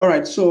All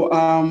right. So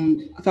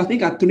I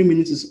think our 3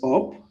 minutes is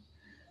up.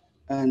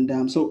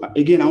 And so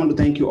again, I want to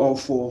thank you all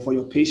for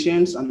your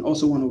patience and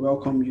also want to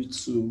welcome you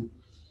to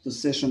the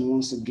session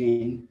once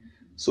again.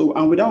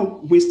 So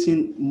without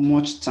wasting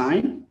much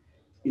time,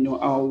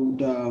 I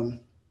would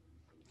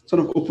sort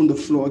of open the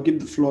floor, give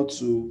the floor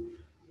to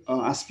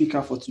our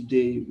speaker for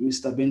today,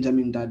 Mr.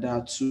 Benjamin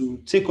Dada, to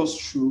take us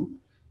through,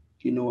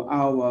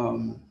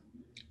 how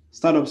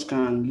startups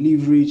can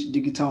leverage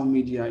digital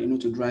media,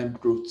 to drive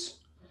growth.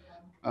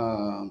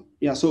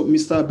 Yeah, so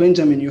Mr.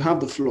 Benjamin, you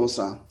have the floor,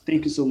 sir.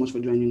 Thank you so much for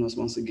joining us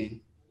once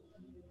again.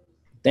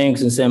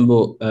 Thanks,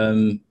 Nsembo.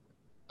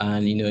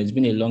 And it's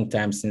been a long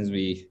time since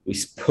we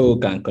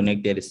spoke and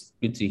connected. It's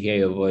good to hear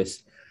your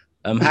voice.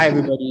 Hi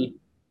everybody.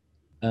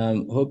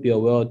 Hope you're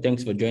well.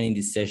 Thanks for joining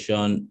this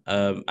session.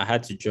 I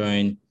had to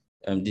join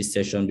this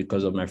session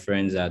because of my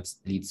friends at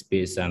Lead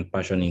Space and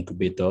Passion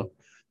Incubator.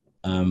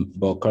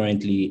 But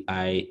currently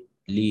I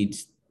lead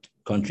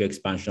country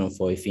expansion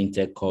for a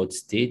fintech called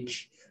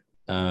Stitch.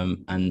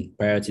 And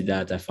prior to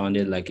that, I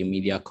founded like a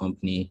media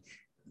company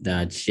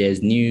that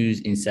shares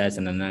news, insights,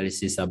 and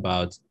analysis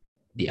about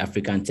the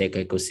African tech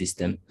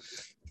ecosystem.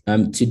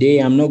 Today,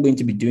 I'm not going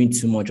to be doing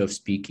too much of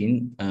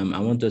speaking. I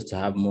want us to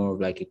have more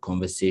of like a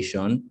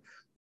conversation.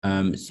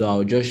 So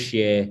I'll just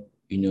share,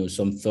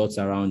 some thoughts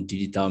around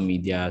digital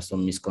media,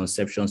 some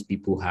misconceptions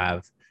people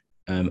have,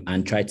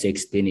 and try to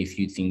explain a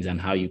few things and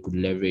how you could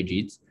leverage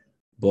it.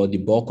 But the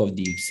bulk of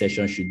the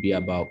session should be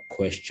about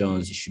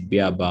questions. It should be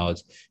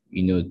about,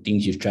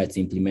 things you've tried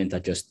to implement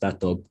at your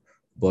startup,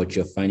 but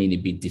you're finding it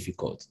a bit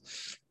difficult.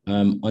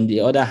 On the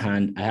other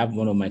hand, I have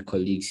one of my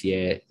colleagues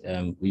here.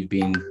 We've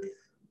been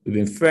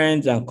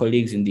friends and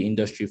colleagues in the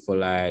industry for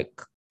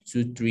like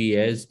 2-3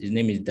 years. His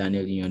name is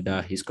Daniel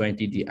Inyonda. He's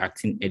currently the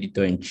acting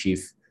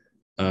editor-in-chief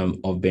of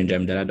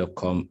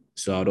BenjaminDada.com.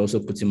 So I'd also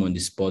put him on the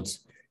spot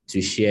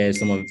to share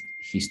some of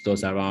his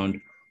thoughts around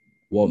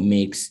what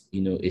makes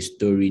a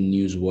story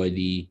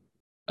newsworthy,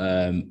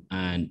 and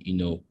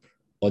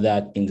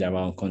other things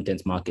around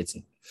content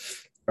marketing.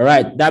 All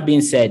right. That being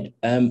said,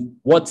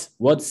 what's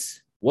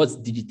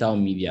digital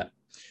media?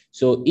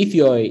 So if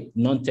you're a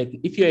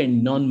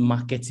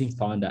non-marketing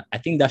founder, I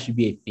think that should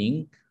be a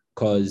thing,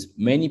 because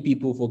many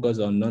people focus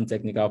on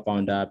non-technical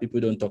founder. People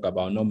don't talk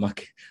about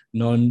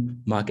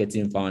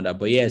non-marketing founder.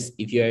 But yes,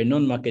 if you're a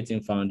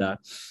non-marketing founder,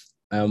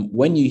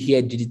 when you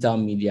hear digital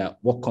media,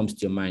 what comes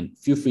to your mind?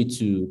 Feel free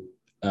to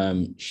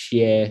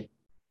share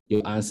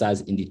your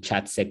answers in the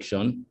chat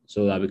section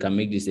so that we can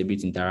make this a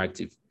bit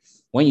interactive.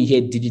 When you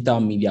hear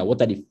digital media,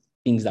 what are the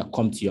things that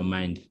come to your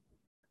mind?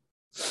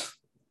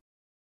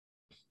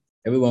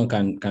 Everyone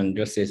can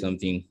just say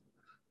something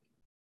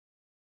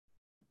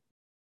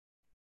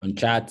on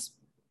chat.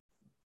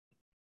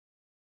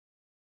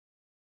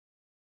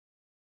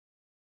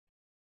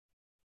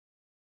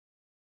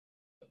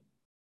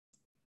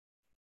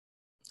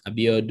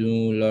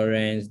 Abiodun,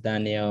 Lawrence,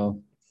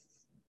 Daniel,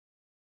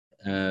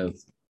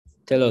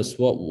 tell us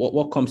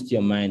what comes to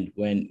your mind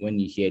when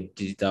you hear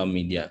digital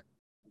media.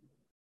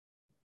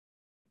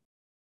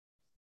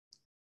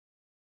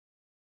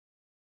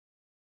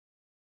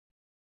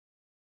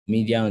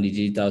 Media on the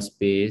digital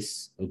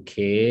space.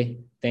 Okay.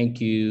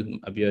 Thank you,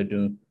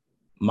 Abiodun.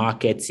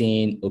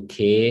 Marketing.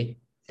 Okay.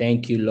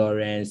 Thank you,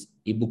 Lawrence.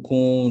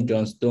 Ibukun,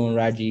 Johnstone,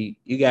 Raji.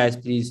 You guys,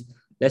 please,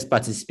 let's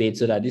participate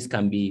so that this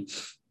can be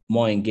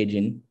more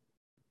engaging.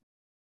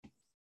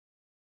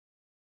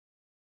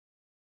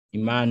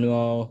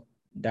 Emmanuel,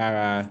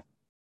 Dara.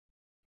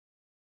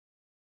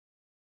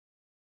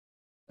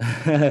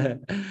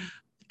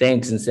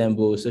 Thanks,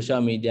 Nsembo. Social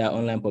media,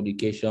 online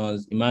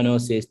publications. Emmanuel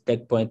says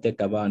Tech Point,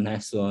 Tech About,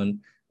 nice one.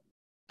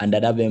 And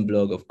Dadaben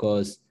blog, of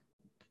course.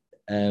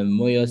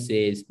 Moyo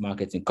says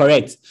marketing.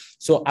 Correct.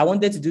 So I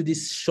wanted to do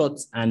this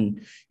short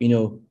and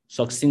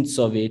succinct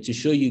survey to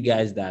show you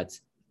guys that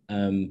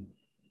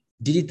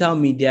digital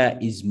media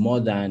is more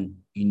than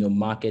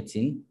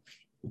marketing.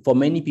 For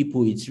many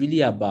people, it's really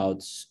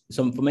about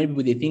for many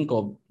people, they think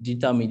of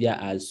digital media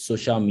as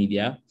social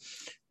media.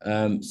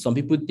 Some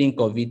people think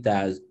of it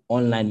as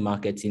online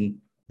marketing,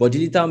 but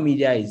digital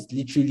media is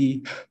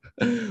literally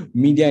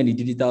media in the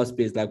digital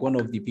space, like one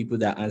of the people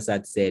that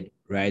answered said,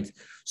 right?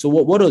 So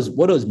what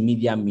does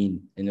media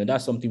mean?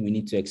 That's something we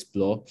need to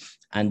explore.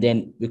 And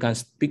then we can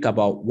speak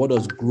about what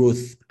does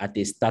growth at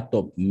a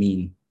startup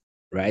mean,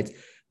 right?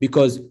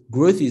 Because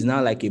growth is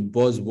now like a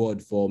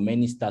buzzword for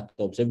many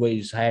startups.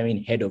 Everybody's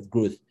hiring head of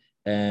growth.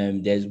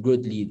 There's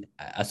growth lead.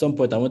 At some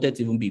point, I wanted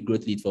to even be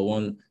growth lead for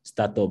one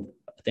startup.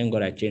 Thank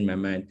God I changed my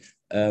mind.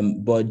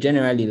 But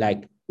generally,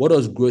 like, what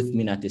does growth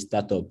mean at a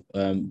startup?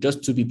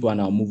 Just two people and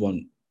I'll move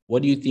on.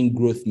 What do you think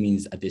growth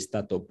means at a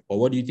startup? Or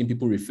what do you think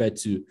people refer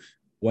to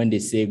when they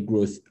say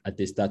growth at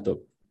a startup?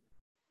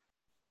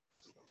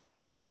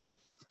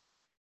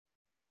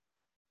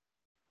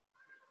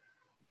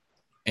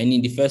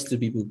 The first two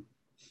people?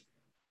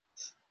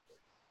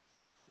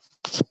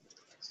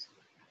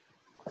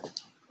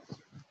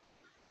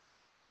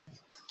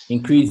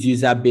 Increase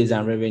user base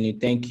and revenue.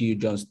 Thank you,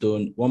 John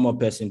Stone. One more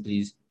person,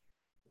 please.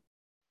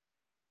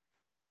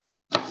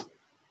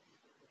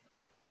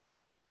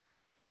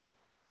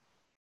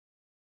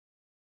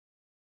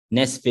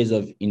 next phase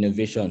of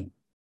innovation.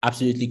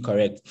 Absolutely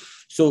correct.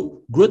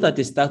 So growth at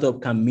a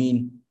startup can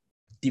mean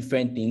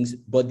different things,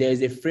 but there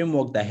is a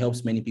framework that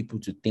helps many people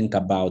to think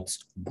about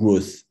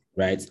growth,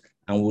 right?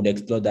 And we'll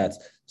explore that.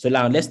 So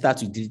now let's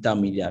start with digital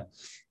media.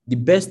 The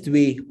best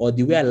way, or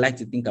the way I like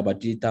to think about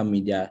digital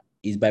media,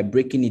 is by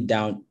breaking it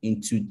down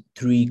into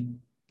three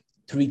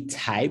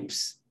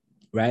types,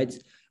 right?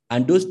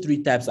 And those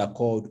three types are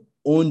called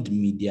owned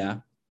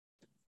media,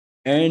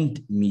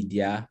 earned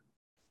media,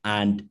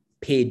 and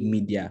paid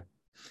media.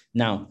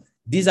 Now,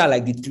 these are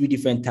like the three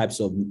different types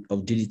of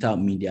digital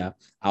media.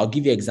 I'll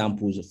give you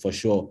examples for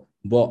sure,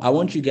 but I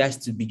want you guys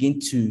to begin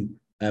to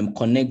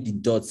connect the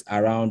dots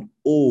around,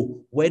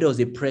 where does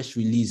a press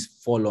release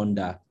fall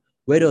under?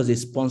 Where does a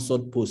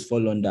sponsored post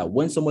fall under?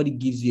 When somebody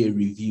gives you a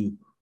review,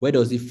 where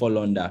does it fall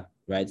under,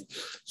 right?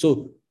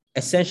 So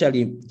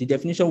essentially, the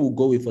definition we'll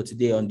go with for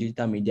today on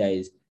digital media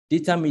is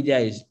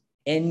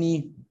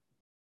any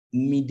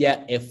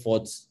media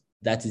effort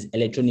that is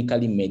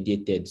electronically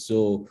mediated.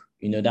 So,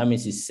 that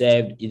means it's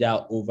served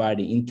either over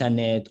the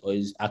internet, or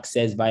is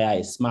accessed via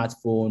a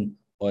smartphone,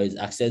 or is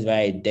accessed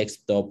via a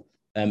desktop.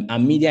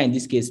 And media in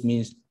this case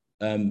means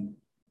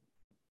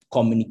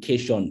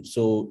communication.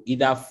 So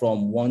either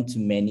from one to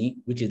many,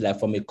 which is like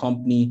from a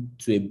company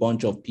to a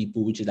bunch of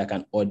people, which is like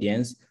an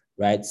audience,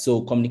 right?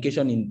 So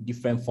communication in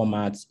different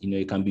formats,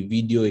 it can be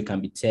video, it can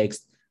be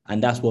text,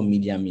 and that's what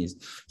media means.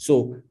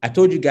 So I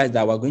told you guys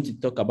that we're going to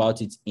talk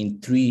about it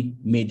in three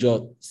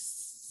major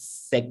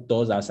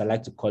sectors, as I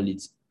like to call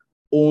it: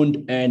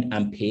 owned, earned,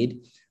 and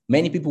paid.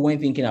 Many people, when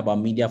thinking about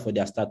media for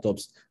their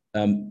startups,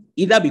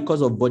 either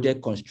because of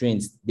budget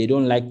constraints, they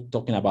don't like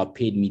talking about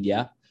paid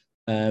media,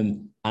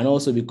 and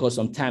also because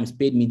sometimes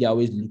paid media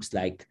always looks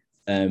like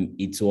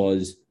it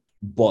was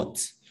bought.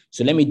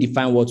 So let me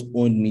define what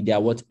owned media,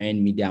 what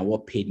earned media, and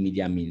what paid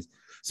media means.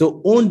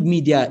 So owned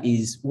media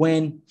is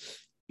when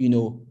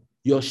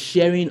you're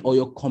sharing or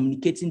you're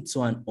communicating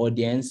to an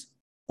audience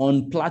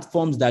on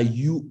platforms that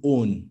you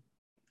own,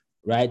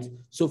 right?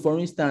 So for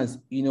instance,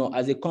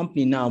 as a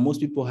company now, most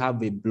people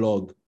have a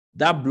blog.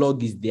 That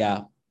blog is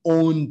their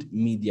owned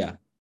media.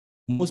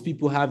 Most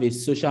people have a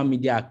social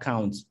media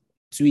account,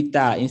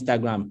 Twitter,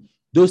 Instagram.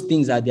 Those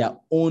things are their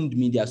owned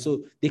media.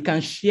 So they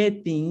can share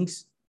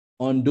things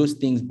on those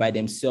things by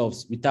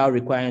themselves without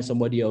requiring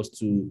somebody else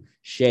to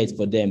share it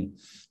for them.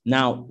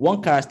 Now,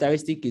 one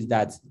characteristic is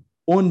that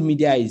owned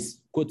media is,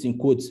 quote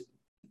unquote,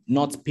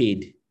 not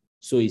paid.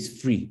 So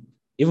it's free,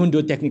 even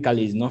though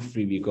technically it's not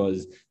free,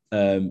 because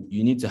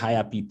you need to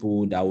hire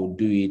people that will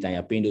do it and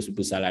you're paying those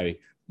people salary.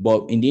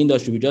 But in the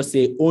industry, we just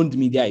say owned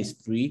media is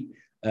free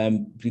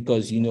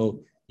because,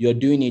 you're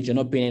doing it, you're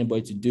not paying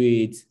anybody to do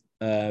it,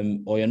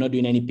 or you're not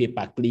doing any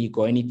pay-per-click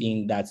or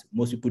anything that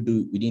most people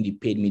do within the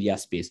paid media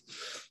space.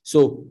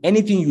 So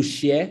anything you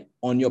share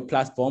on your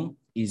platform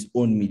is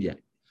owned media.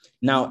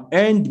 Now,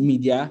 earned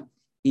media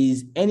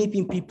is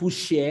anything people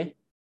share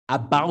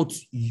about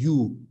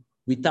you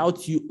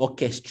without you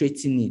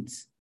orchestrating it,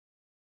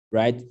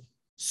 right?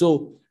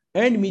 So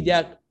earned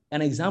media,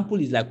 an example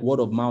is like word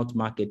of mouth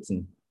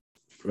marketing,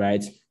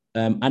 right?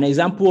 An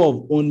example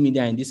of owned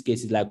media in this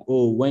case is like,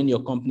 when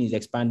your company is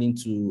expanding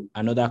to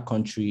another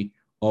country,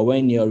 or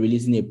when you're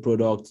releasing a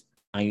product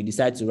and you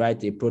decide to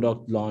write a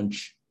product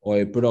launch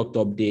or a product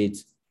update,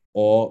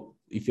 or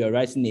if you're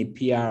writing a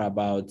PR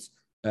about,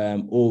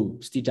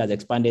 Stitch has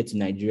expanded to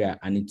Nigeria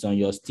and it's on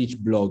your Stitch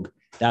blog,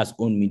 that's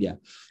owned media.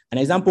 An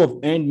example of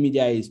earned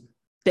media is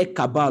Tech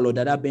Cabal or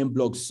DataBen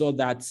blog saw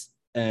that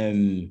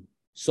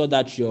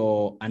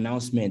your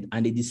announcement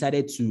and they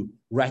decided to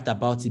write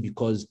about it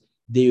because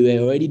they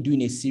were already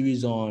doing a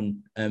series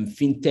on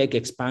fintech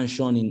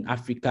expansion in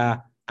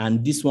Africa,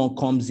 and this one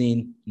comes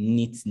in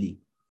neatly,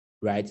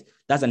 right?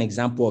 That's an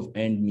example of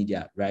earned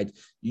media, right?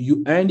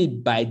 You earned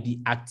it by the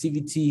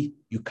activity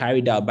you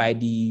carried out, by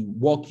the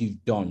work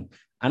you've done.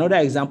 Another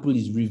example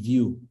is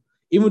review.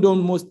 Even though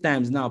most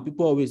times now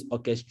people always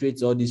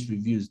orchestrate all these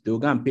reviews, they'll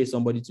go and pay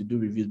somebody to do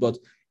reviews. But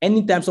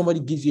anytime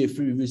somebody gives you a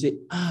free review, say,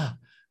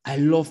 I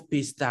love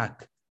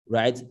Paystack,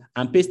 right?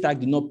 And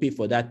Paystack did not pay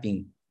for that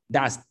thing.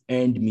 That's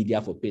earned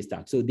media for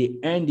Paystack. So they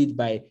earned it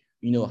by,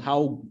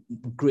 how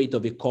great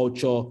of a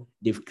culture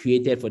they've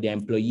created for their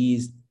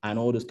employees and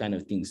all those kind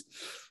of things.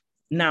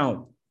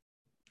 Now,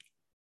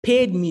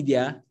 paid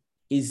media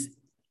is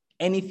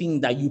anything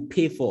that you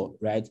pay for,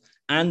 right?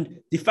 And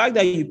the fact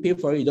that you pay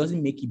for it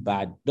doesn't make it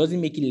bad, doesn't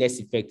make it less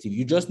effective.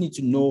 You just need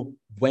to know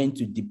when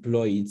to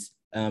deploy it.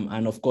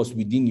 And of course,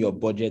 within your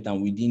budget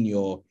and within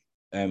your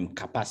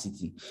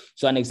capacity.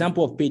 So an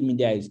example of paid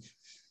media is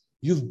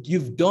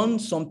you've done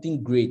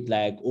something great,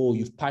 like,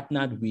 you've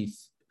partnered with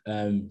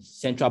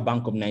Central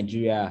Bank of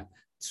Nigeria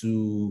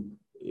to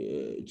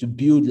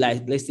build,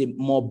 like, let's say,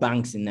 more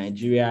banks in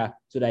Nigeria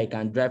so that you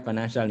can drive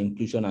financial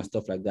inclusion and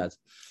stuff like that.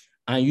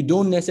 And you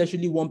don't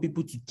necessarily want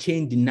people to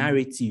change the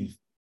narrative,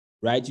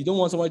 right? You don't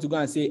want someone to go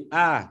and say,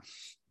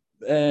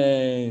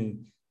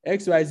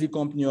 XYZ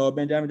company or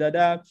Benjamin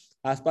Dada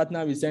has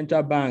partnered with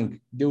Central Bank.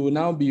 They will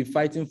now be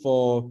fighting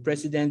for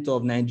president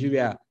of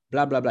Nigeria,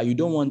 blah, blah, blah. You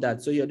don't want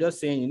that. So you're just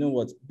saying, you know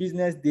what,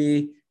 business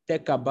day,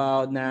 Tech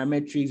About,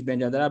 Nairametrics,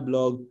 Benjadara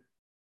blog,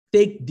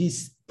 take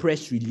this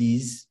press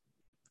release,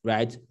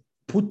 right?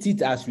 Put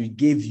it as we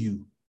gave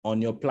you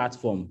on your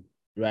platform,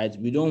 right?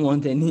 We don't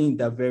want any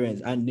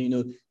interference. And,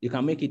 you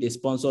can make it a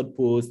sponsored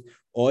post,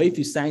 or if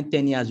you sign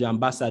 10 years as your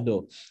ambassador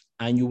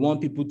and you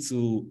want people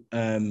to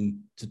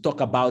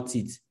talk about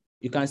it,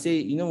 you can say,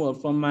 you know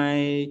what, from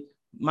my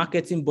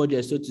marketing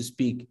budget, so to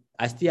speak,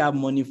 I still have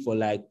money for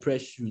like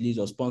press release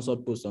or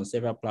sponsored posts on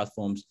several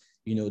platforms.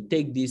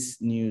 Take this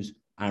news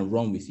and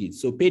run with it.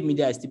 So paid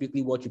media is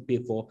typically what you pay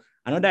for.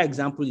 Another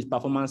example is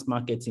performance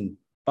marketing.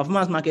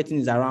 Performance marketing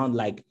is around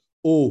like,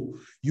 oh,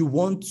 you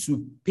want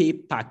to pay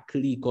per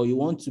click, or you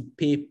want to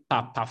pay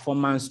per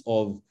performance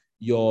of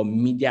your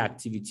media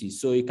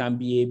activities. So it can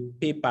be a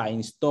pay per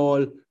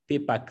install, pay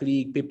per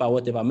click, pay per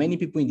whatever. Many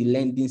people in the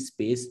lending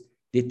space,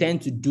 they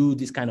tend to do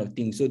this kind of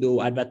thing. So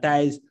they'll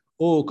advertise,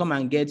 oh, come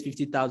and get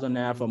 50,000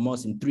 naira from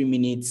us in 3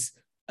 minutes,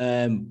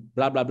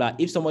 blah, blah, blah.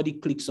 If somebody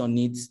clicks on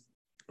it,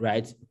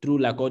 right, through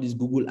like all this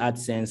Google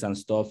AdSense and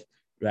stuff,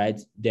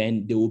 right,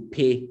 then they will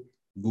pay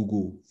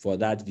Google for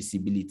that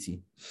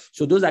visibility.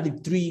 So those are the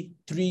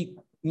three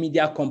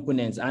media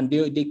components, and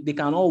they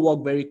can all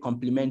work very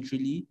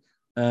complementarily,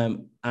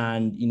 and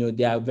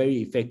they are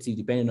very effective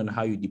depending on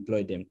how you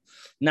deploy them.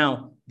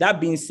 Now, that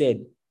being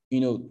said,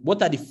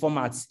 what are the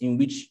formats in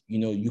which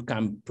you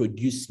can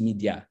produce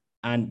media,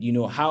 and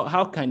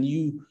how can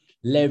you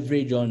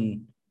leverage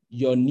on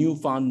your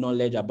newfound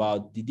knowledge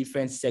about the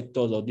different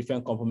sectors or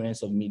different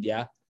components of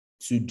media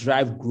to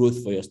drive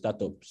growth for your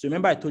startup? So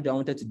remember, I told you I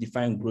wanted to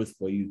define growth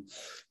for you.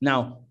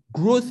 Now,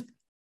 growth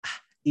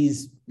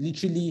is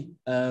literally,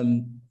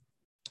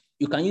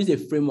 you can use a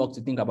framework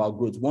to think about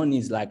growth. One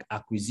is like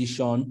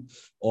acquisition,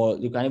 or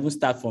you can even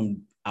start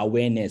from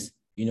awareness.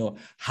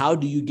 How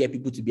do you get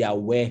people to be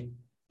aware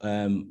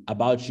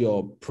about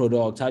your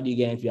product? How do you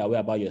get them to be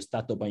aware about your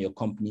startup and your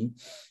company?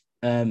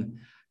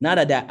 Now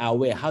that they're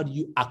aware, how do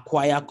you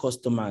acquire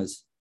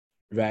customers,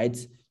 right?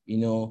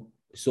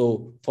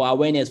 So for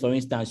awareness, for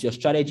instance, your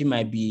strategy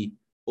might be,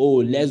 oh,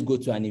 let's go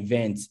to an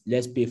event,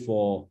 let's pay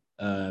for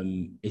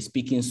a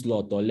speaking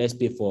slot, or let's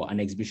pay for an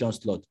exhibition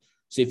slot.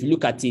 So if you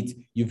look at it,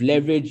 you've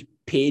leveraged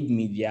paid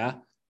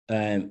media,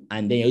 and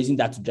then you're using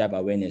that to drive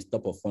awareness,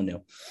 top of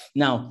funnel.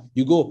 Now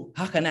you go,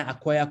 how can I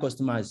acquire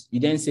customers? You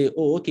then say,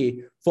 oh,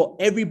 okay, for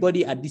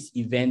everybody at this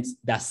event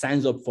that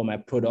signs up for my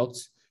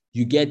product,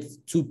 you get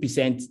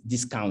 2%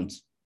 discount,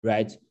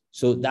 right?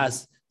 So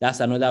that's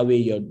another way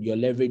you're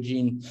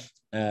leveraging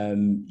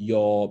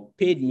your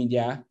paid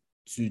media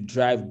to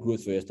drive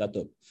growth for your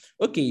startup.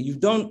 Okay,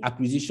 you've done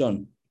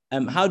acquisition.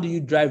 How do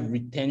you drive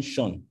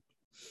retention?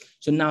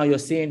 So now you're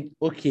saying,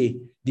 okay,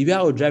 the way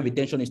I will drive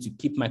retention is to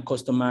keep my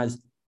customers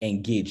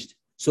engaged.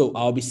 So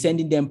I'll be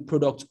sending them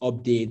product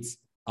updates.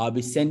 I'll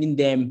be sending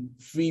them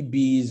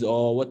freebies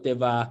or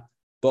whatever.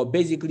 But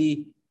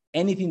basically,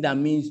 anything that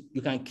means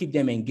you can keep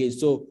them engaged.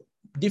 So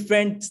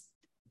different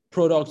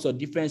products or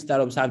different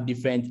startups have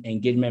different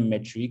engagement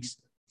metrics.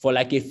 For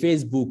like a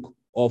Facebook,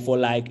 or for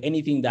like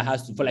anything that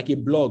has to, for like a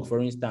blog, for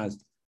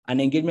instance, an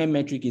engagement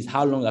metric is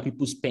how long are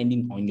people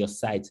spending on your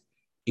site.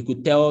 It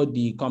could tell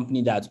the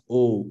company that,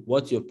 oh,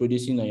 what you're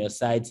producing on your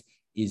site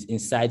is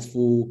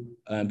insightful,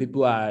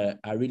 people are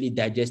really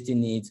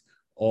digesting it.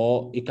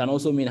 Or it can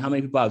also mean how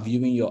many people are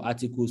viewing your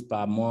articles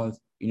per month.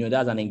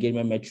 That's an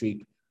engagement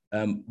metric.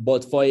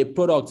 But for a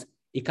product,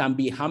 it can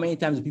be how many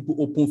times people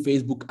open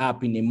Facebook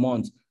app in a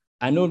month.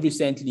 I know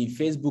recently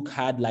Facebook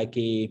had like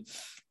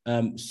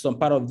some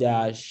part of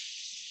their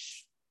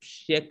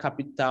share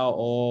capital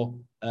or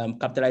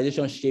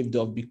capitalization shaved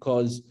off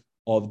because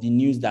of the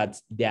news that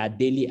their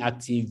daily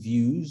active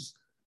views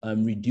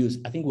reduced.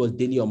 I think it was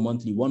daily or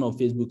monthly, one of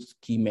Facebook's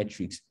key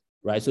metrics,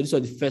 right? So this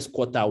was the first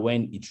quarter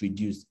when it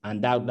reduced,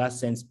 and that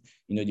sends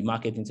the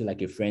market into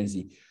like a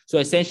frenzy. So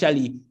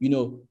essentially,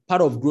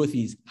 part of growth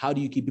is how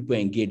do you keep people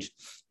engaged?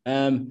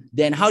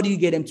 Then how do you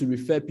get them to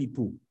refer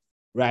people,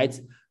 right?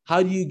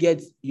 How do you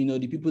get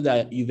the people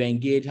that you've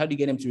engaged? How do you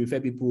get them to refer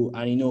people?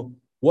 And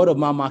word of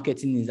mouth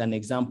marketing is an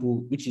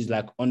example, which is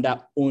like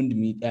under earned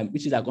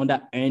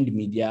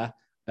media.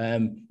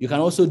 You can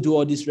also do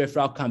all these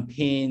referral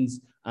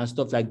campaigns and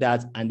stuff like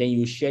that, and then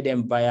you share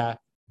them via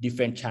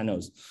different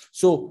channels.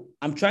 So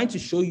I'm trying to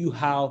show you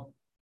how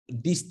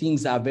these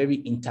things are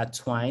very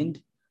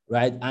intertwined,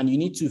 right? And you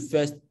need to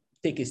first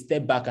take a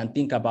step back and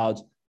think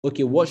about,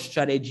 okay, what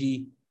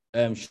strategy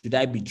should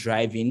I be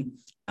driving,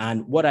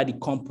 and what are the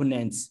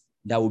components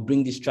that will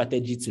bring this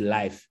strategy to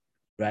life,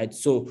 right?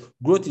 So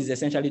growth is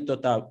essentially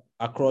thought out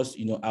across,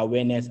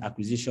 awareness,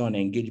 acquisition,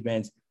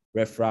 engagement,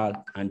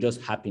 referral, and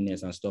just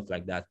happiness and stuff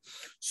like that.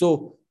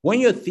 So when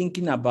you're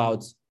thinking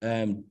about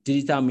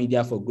digital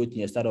media for growth in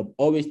your startup,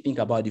 always think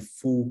about the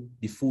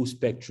full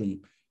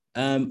spectrum.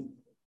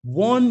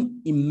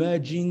 One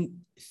emerging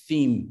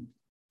theme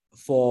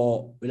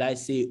for, will I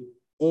say,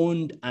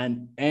 owned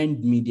and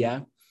earned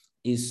media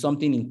is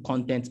something in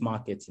content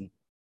marketing,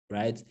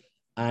 right?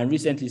 And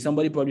recently,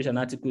 somebody published an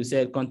article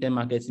said content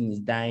marketing is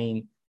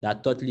dying,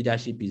 that thought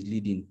leadership is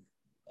leading.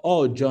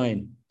 All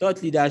join.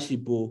 Thought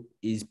leadership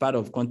is part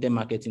of content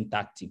marketing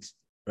tactics,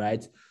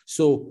 right?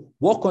 So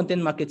what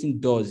content marketing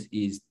does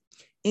is,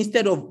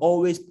 instead of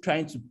always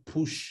trying to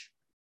push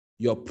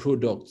your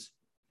product,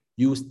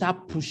 you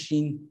start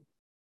pushing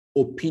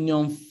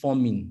opinion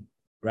forming,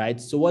 right?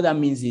 So what that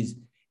means is,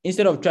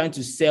 instead of trying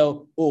to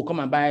sell, oh, come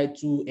and buy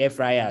 2 air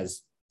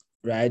fryers,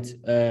 right?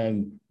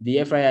 The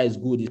air fryer is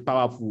good, it's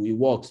powerful, it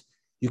works.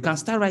 You can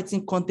start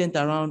writing content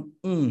around,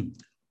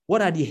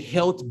 what are the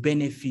health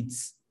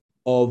benefits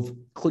of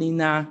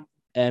cleaner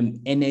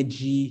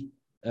energy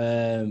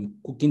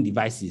cooking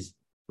devices,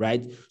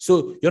 right?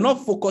 So you're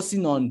not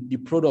focusing on the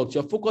product,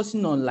 you're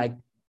focusing on like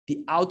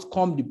the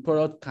outcome the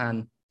product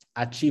can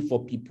achieve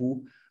for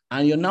people,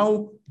 and you're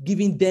now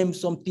giving them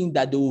something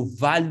that they will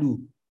value,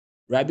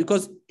 right?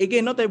 Because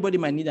again, not everybody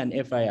might need an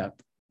air fryer,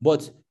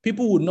 but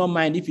people would not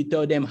mind if you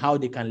tell them how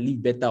they can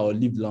live better or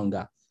live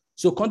longer.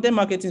 So content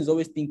marketing is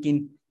always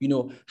thinking,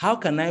 how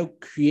can I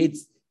create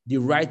the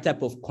right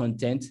type of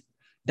content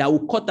that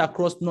will cut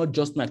across not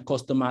just my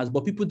customers,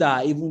 but people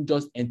that are even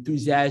just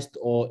enthusiasts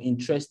or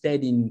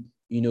interested in,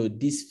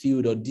 this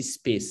field or this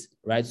space,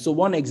 right? So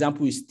one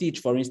example is Stitch,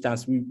 for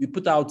instance. We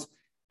put out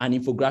an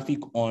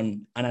infographic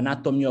on an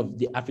anatomy of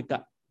the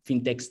Africa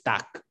fintech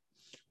stack.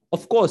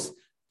 Of course,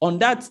 on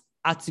that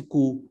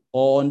article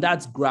or on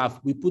that graph,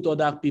 we put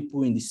other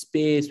people in the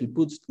space, we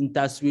put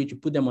InterSwitch, we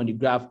put them on the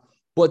graph.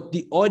 But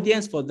the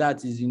audience for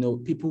that is,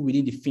 people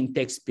within the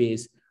fintech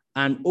space.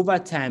 And over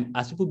time,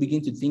 as people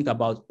begin to think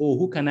about,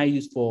 who can I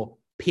use for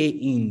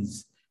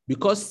pay-ins?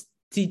 Because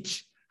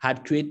Stitch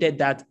had created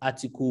that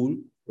article,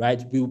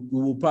 right, we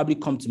will probably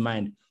come to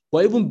mind.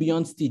 But even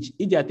beyond Stitch,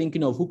 if they are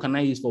thinking of who can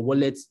I use for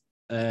wallets,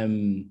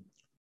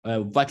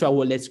 virtual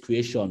wallets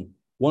creation,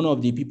 one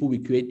of the people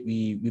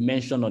we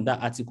mentioned on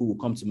that article will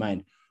come to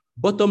mind.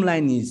 Bottom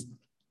line is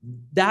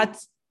that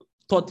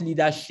thought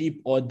leadership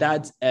or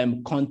that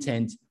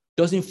content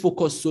doesn't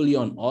focus solely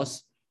on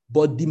us,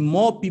 but the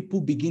more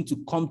people begin to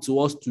come to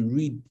us to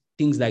read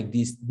things like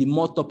this, the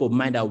more top of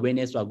mind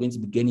awareness we are going to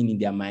be gaining in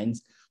their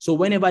minds. So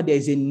whenever there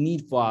is a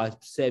need for our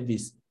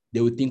service,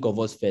 they will think of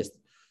us first.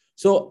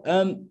 So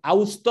I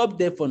will stop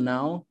there for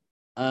now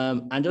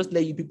and just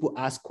let you people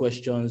ask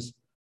questions.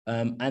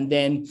 And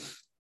then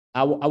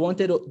I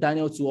wanted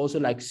Daniel to also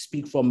like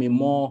speak from a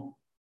more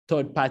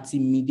third-party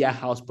media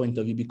house point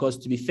of view, because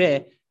to be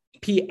fair,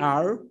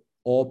 PR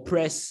or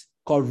press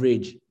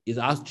coverage is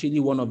actually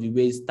one of the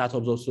ways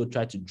startups also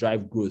try to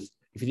drive growth.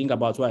 If you think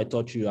about what I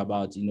taught you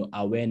about,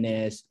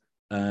 awareness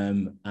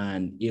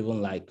and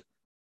even like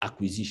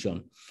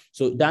acquisition.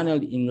 So Daniel,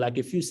 in like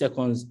a few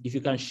seconds, if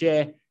you can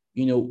share,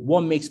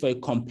 what makes for a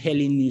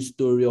compelling news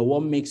story, or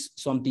what makes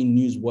something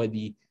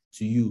newsworthy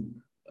to you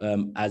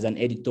as an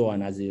editor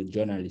and as a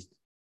journalist.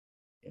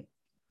 Yeah.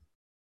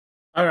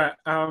 All right.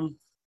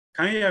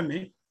 Can you hear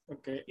me?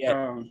 Okay.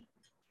 Yeah.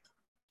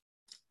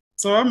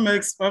 So what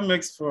makes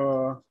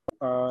for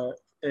a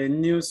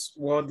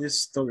newsworthy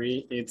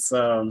story? It's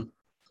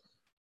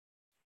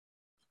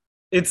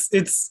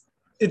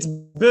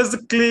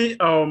basically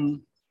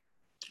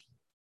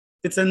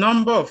it's a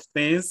number of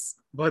things,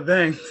 but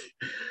then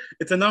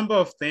it's a number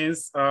of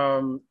things.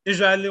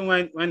 Usually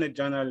when a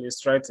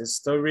journalist writes a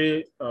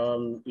story,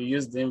 you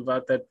use the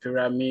inverted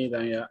pyramid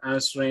and you're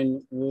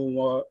answering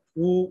who,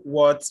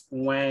 what,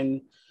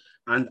 when,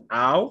 and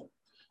how.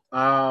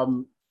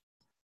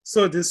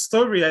 So the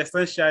story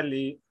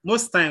essentially,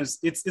 most times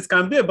it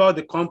can be about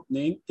the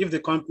company if the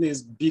company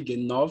is big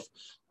enough,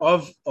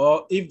 or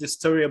if the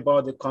story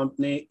about the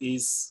company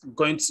is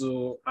going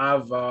to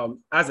have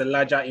has a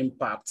larger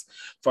impact.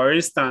 For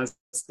instance,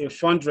 a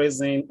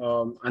fundraising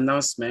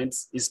announcement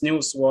is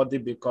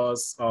newsworthy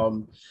because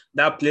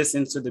that plays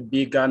into the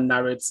bigger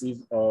narrative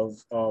of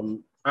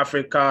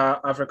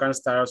African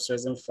startups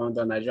raising fund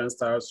or Nigerian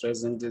startups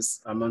raising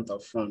this amount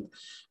of fund.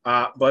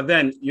 But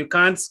then you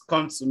can't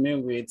come to me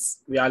with,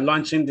 we are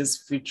launching this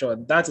feature.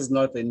 That is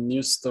not a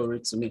news story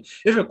to me.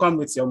 If you come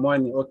with your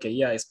money, okay,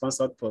 yeah, a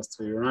sponsored post,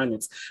 we run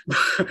it.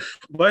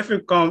 But if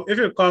you come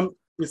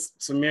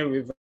to me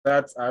with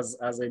that as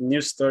a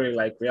news story,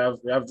 like we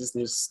have this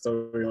news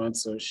story, we want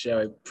to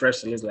share a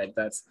press release like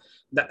that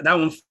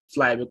won't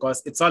fly,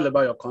 because it's all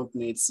about your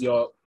company. It's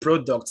your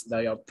product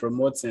that you're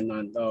promoting.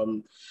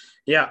 And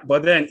yeah,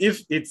 but then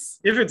if it's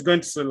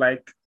going to,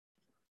 like,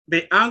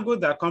 the angle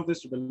that companies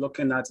should be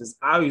looking at is,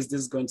 how is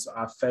this going to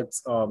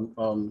affect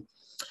the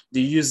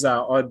user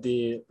or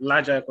the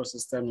larger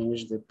ecosystem in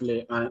which they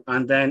play?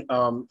 And then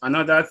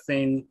another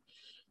thing,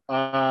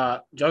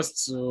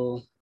 just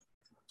to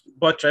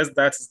buttress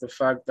that, is the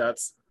fact that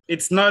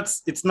it's not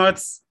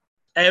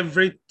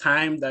every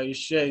time that you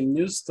share a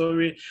news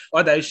story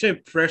or that you share a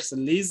press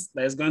release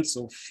that is going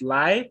to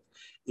fly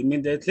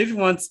immediately. If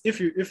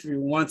you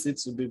want it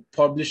to be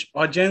published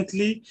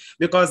urgently,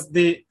 because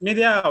the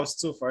media house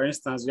too, for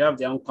instance, we have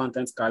their own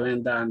content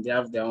calendar and they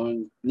have their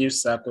own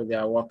news cycle they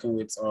are working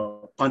with,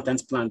 or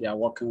content plan they are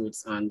working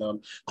with, and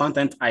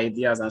content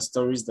ideas and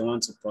stories they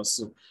want to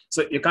pursue.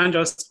 So you can't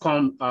just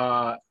come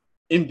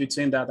in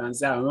between that and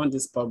say, I want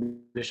this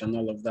published and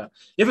all of that.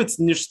 If it's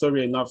niche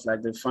story enough,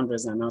 like the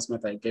fundraising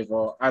announcement I gave,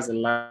 or has a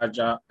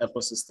larger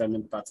ecosystem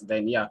impact,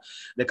 then yeah,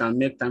 they can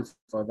make time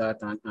for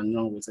that and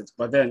run with it.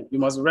 But then you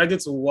must be ready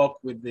to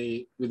work with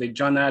the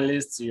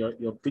journalists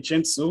you're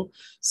pitching to,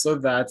 so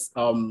that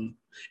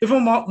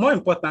even more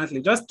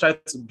importantly, just try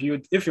to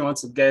build, if you want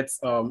to get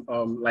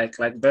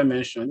like Ben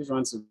mentioned, if you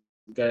want to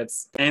get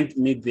earned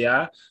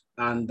media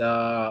and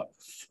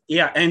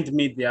earned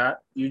media,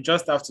 you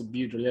just have to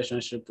build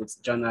relationship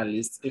with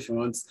journalists if you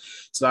want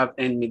to have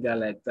earned media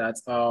like that.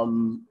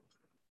 So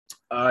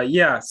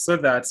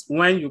that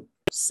when you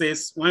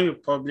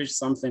publish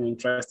something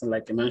interesting,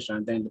 like you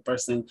mentioned, then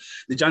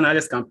the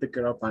journalist can pick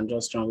it up and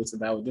just run with it.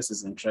 That this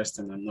is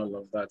interesting and all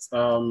of that.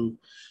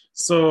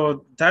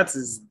 So that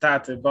is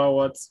that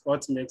about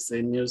what makes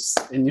a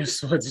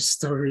newsworthy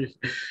story.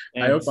 Thanks.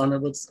 I hope I'm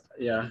able to.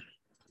 Yeah.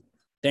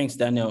 Thanks,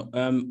 Daniel.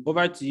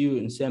 Over to you,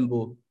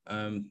 Nsembo.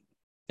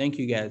 Thank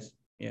you, guys.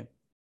 Yeah.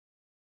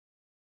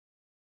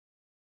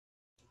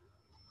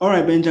 All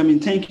right, Benjamin.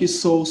 Thank you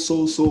so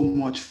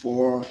much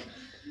for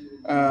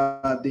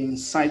the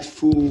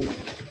insightful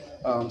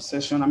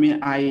session. I mean,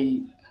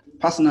 I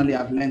personally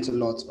have learned a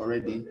lot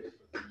already,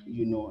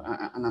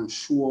 and I'm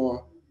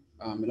sure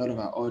a lot of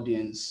our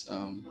audience,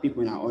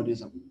 people in our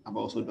audience have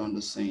also done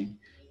the same.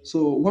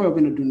 So what we're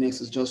going to do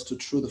next is just to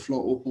throw the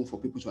floor open for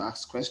people to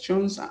ask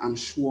questions. I'm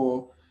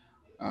sure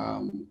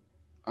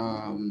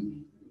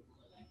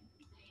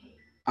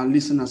our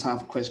listeners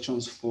have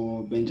questions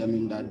for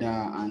Benjamin,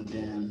 Dada, and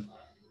then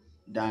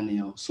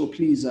Daniel. So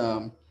please,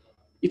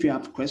 if you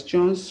have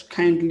questions,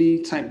 kindly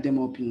type them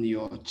up in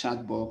your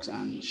chat box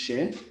and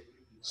share,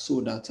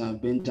 so that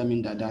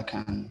Benjamin, Dada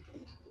can,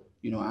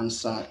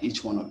 answer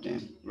each one of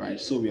them, right?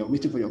 So we are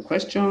waiting for your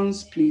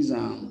questions. Please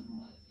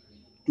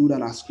do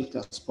that as quickly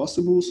as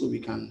possible so we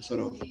can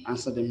sort of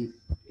answer them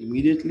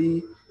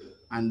immediately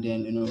and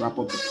then, wrap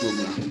up the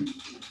program.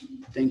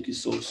 Thank you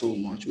so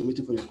much. We're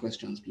waiting for your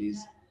questions,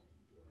 please.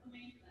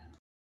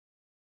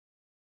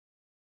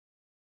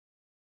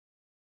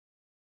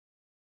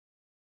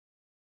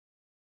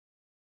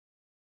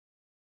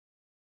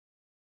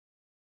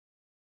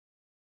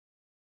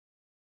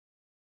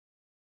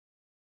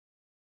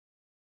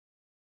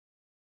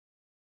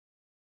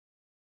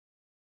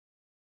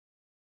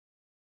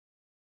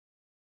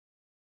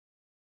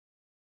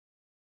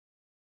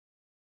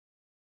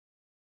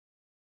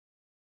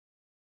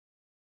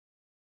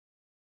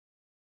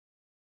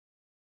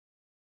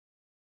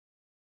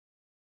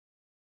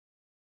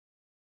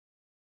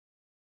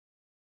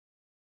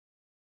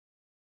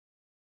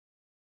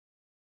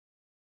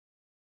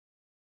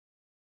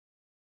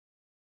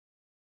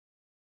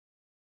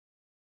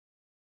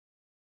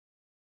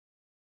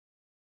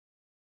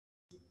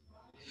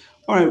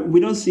 All right, we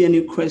don't see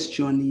any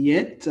question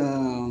yet.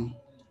 So,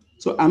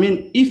 I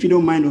mean, if you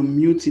don't mind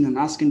unmuting and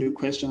asking the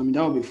question, I mean,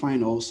 that would be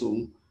fine also.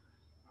 We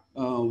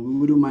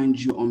wouldn't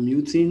mind you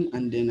unmuting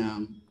and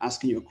then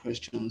asking your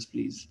questions,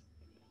 please.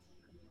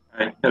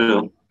 Hi,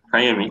 hello,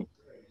 can you hear me?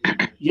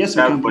 Yes,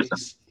 we can,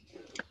 please.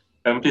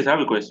 Please, I have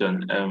a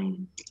question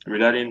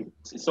regarding,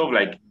 it's sort of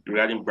like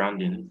regarding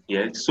branding.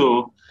 Yeah,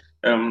 so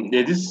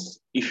there's this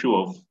issue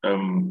of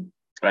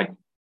like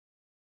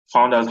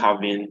founders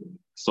having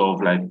sort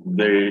of like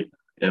very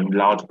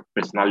loud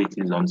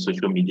personalities on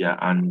social media,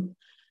 and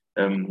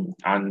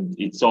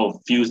it sort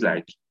of feels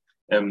like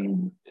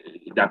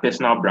their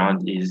personal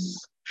brand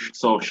is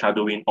sort of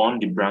shadowing on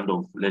the brand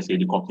of, let's say,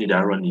 the company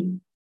they're running.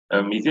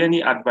 Is there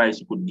any advice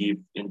you could give?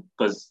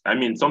 Because I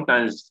mean,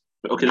 sometimes,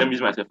 okay, let me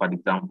use myself as an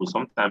example.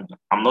 Sometimes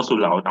I'm not so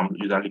loud, I'm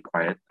usually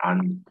quiet,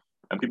 and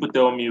people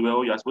tell me,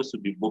 well, you're supposed to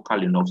be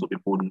vocal enough so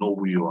people know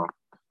who you are.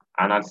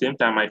 And at the same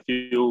time, I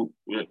feel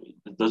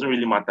it doesn't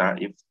really matter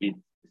if it's the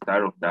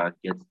startup that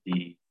gets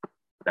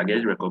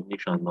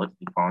recognition, not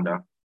the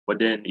founder. But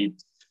then it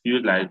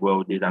feels like,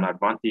 well, there's an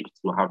advantage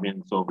to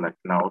having sort of like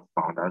loud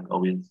founders,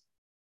 always,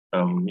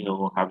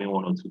 having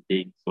one or two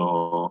takes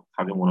or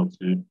having one or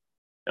two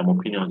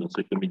opinions on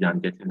social media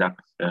and getting that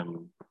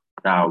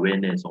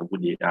awareness on who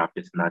they are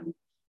personally.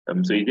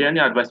 So is there any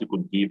advice you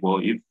could give,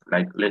 or if,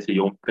 like, let's say,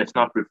 your own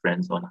personal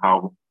preference on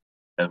how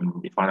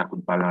the founder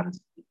could balance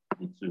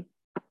the two?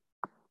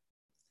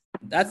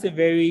 That's a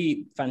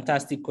very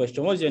fantastic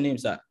question. What's your name,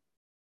 sir?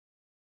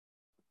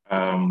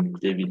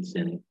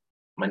 Davidson.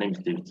 My name is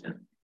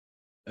Davidson.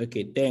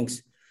 Okay,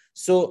 thanks.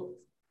 So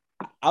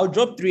I'll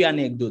drop 3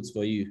 anecdotes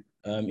for you.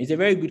 It's a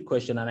very good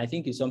question, and I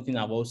think it's something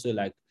I've also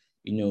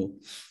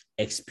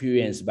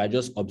experienced by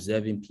just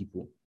observing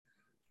people.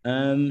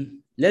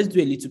 Let's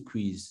do a little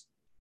quiz.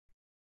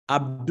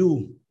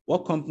 Abdul,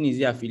 what company is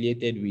he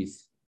affiliated with?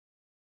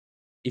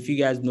 If you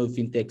guys know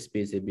fintech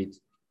space a bit.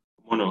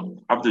 Mono.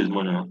 Abdul is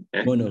Mono.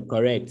 Yeah. Mono,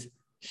 correct.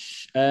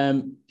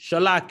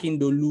 Shola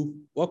Akindolu,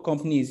 what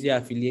company is he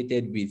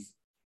affiliated with?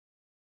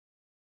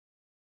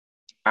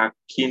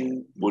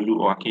 Akinbolu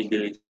or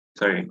Akindele?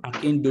 Sorry.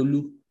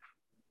 Akindolu.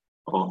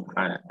 Oh,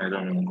 I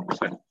don't know.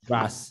 Sorry.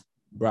 Brass.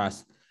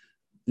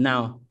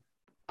 Now,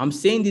 I'm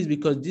saying this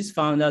because these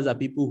founders are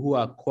people who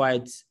are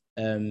quite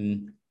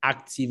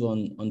active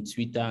on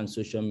Twitter and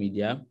social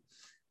media,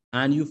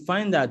 and you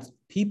find that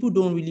people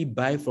don't really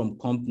buy from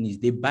companies.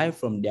 They buy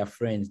from their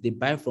friends. They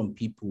buy from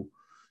people.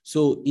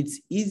 So it's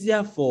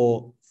easier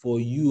for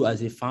you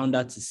as a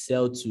founder to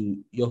sell to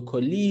your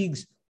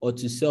colleagues or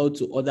to sell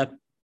to other.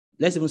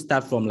 Let's even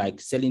start from like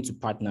selling to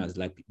partners,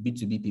 like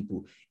B2B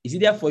people. It's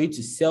easier for you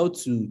to sell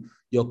to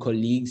your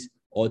colleagues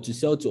or to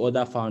sell to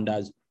other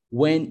founders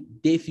when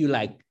they feel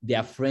like they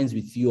are friends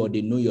with you or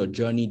they know your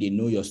journey, they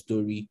know your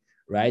story,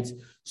 right?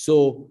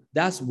 So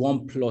that's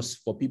one plus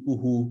for people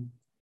who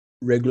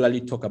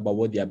regularly talk about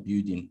what they are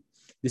building.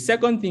 The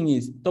second thing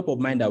is top of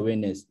mind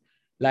awareness.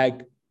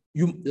 Like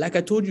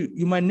I told you,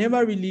 you might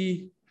never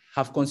really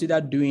have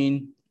considered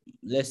doing,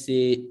 let's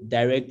say,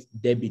 direct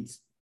debit,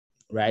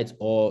 right?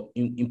 Or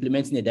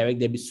implementing a direct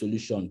debit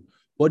solution.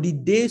 But the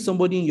day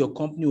somebody in your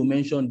company will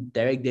mention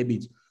direct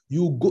debit,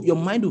 your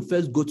mind will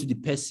first go to the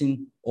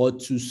person or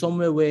to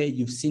somewhere where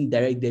you've seen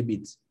direct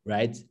debit,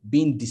 right?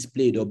 Being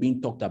displayed or being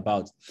talked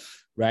about,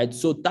 right?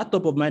 So that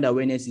top of mind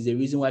awareness is a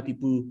reason why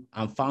people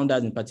and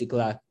founders in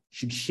particular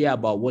should share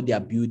about what they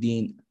are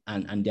building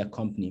and their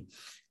company.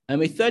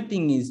 And a third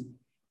thing is,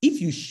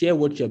 if you share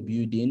what you're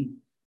building,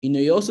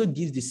 it also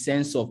gives the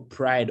sense of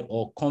pride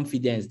or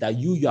confidence that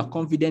you are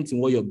confident in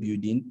what you're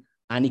building,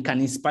 and it can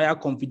inspire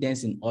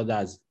confidence in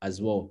others as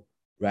well,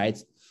 right?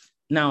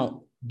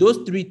 Now, those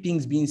three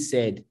things being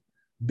said,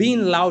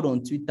 being loud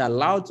on Twitter,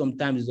 loud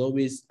sometimes is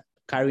always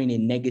carrying a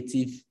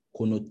negative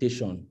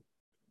connotation,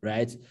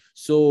 right?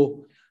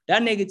 So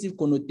that negative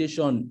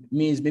connotation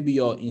means maybe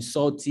you're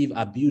insultive,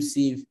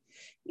 abusive.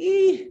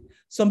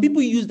 Some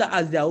people use that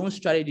as their own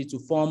strategy to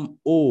form,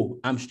 oh,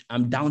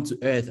 I'm down to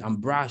earth, I'm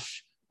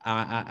brash.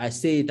 I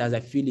say it as I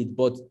feel it.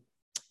 But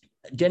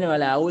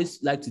generally, I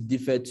always like to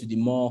defer to the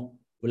more,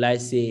 will I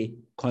say,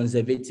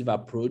 conservative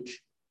approach.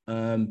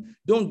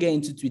 Don't get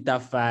into Twitter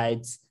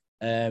fights.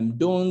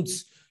 Don't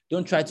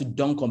try to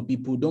dunk on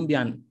people. Don't be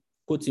an,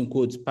 quote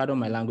unquote, pardon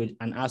my language,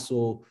 an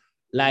asshole.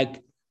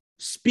 Like,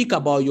 speak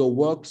about your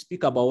work,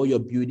 speak about what you're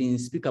building,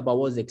 speak about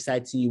what's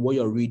exciting you, what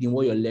you're reading,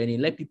 what you're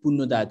learning. Let people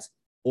know that,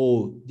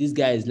 oh, this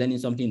guy is learning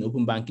something in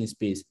open banking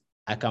space.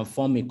 I can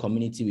form a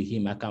community with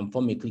him. I can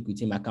form a clique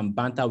with him. I can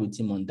banter with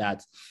him on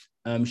that.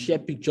 Share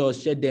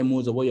pictures, share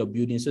demos of what you're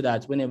building so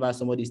that whenever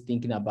somebody's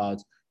thinking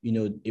about,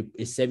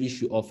 a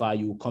service you offer,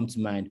 you will come to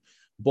mind.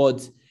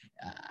 But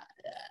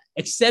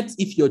except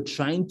if you're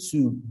trying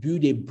to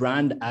build a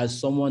brand as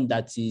someone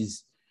that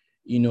is,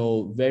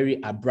 very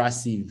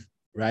abrasive,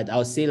 right?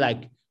 I'll say,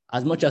 like,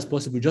 as much as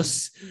possible,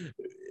 just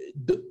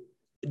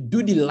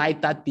do the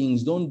lighter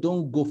things.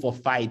 Don't go for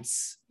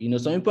fights.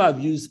 Some people have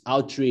used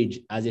outrage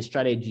as a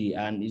strategy,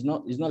 and it's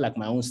not like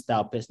my own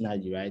style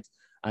personally, right?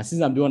 And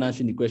since I'm the one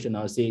answering the question,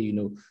 I'll say,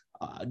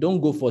 don't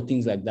go for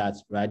things like that,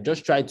 right?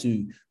 Just try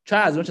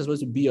as much as possible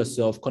to be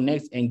yourself,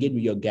 connect, engage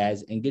with your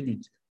guys, engage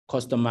with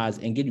customers,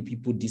 engage with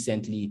people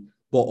decently,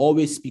 but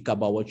always speak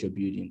about what you're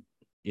building.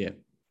 Yeah.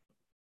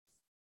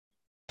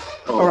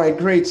 All right,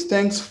 great.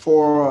 Thanks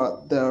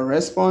for the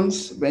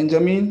response,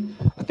 Benjamin.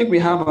 I think we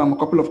have a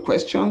couple of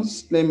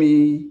questions. Let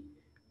me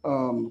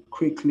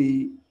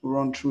quickly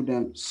run through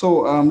them.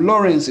 So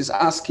Lawrence is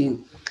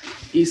asking,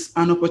 is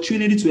an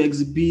opportunity to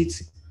exhibit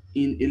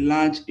in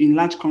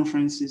large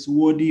conferences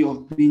worthy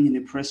of being in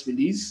a press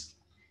release?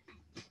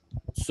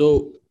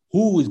 So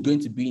who is going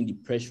to be in the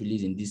press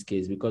release in this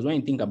case? Because when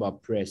you think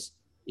about press,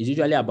 it's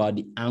usually about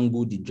the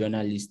angle the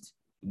journalist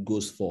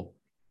goes for.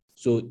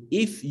 So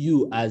if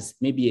you, as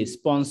maybe a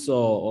sponsor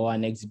or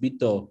an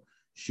exhibitor,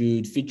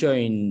 should feature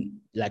in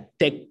like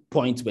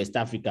TechPoint West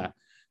Africa,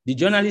 the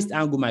journalist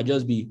angle might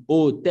just be,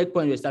 oh,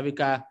 TechPoint West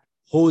Africa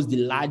holds the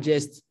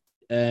largest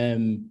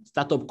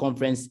startup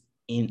conference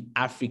in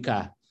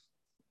Africa,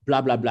 blah,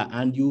 blah, blah.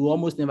 And you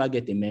almost never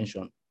get a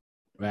mention,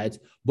 right?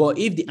 But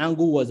if the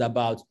angle was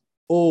about,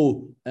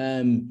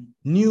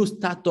 new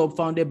startup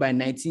founded by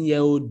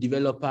 19-year-old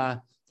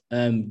developer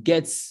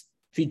gets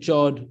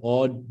featured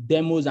or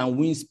demos and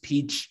wins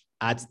pitch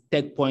at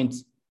TechPoint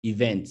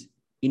event,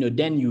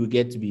 then you will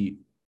get to be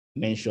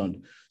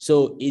mentioned.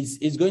 So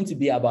it's going to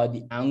be about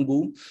the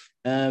angle.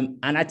 And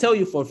I tell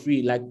you for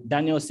free, like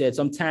Daniel said,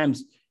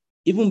 sometimes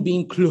even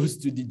being close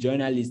to the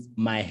journalist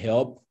might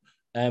help.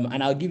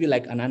 And I'll give you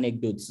like an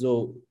anecdote.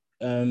 So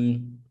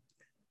and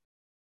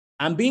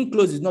being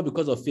close is not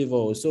because of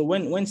favor. So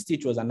when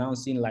Stitch was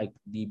announcing like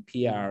the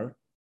PR,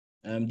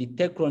 the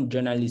TechCrunch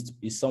journalist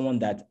is someone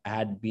that I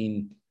had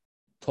been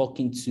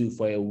talking to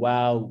for a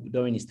while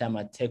during his time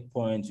at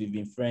TechPoint. We've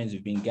been friends,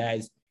 we've been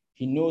guys.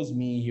 He knows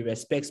me, he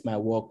respects my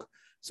work.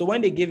 So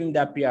when they gave him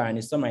that PR and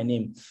he saw my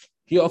name,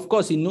 he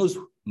knows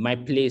my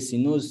place,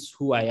 he knows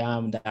who I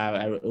am, that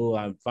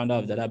I'm founder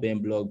of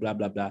DataBen blog, blah,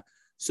 blah, blah.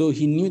 So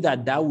he knew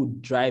that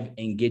would drive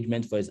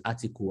engagement for his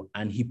article,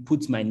 and he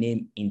put my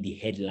name in the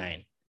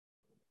headline,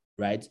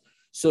 right?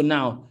 So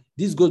now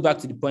this goes back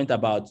to the point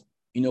about,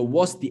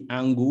 what's the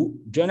angle?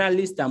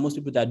 Journalists and most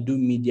people that do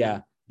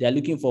media, they're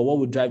looking for what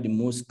would drive the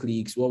most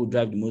clicks, what would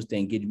drive the most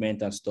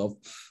engagement and stuff.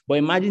 But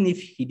imagine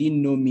if he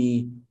didn't know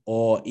me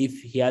or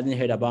if he hasn't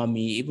heard about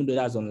me, even though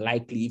that's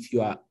unlikely if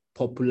you are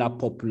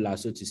popular,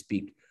 so to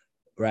speak,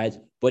 right?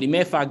 But the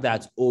mere fact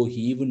that, oh,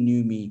 he even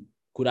knew me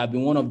could have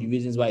been one of the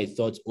reasons why he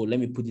thought, oh, let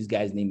me put this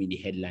guy's name in the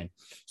headline.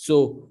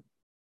 So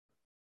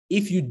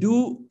if you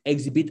do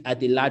exhibit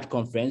at a large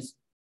conference,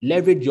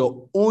 leverage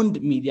your own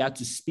media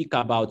to speak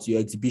about your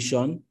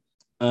exhibition,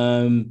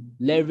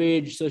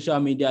 leverage social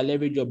media,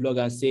 leverage your blog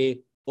and say,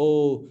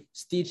 oh,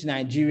 Stitch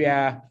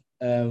Nigeria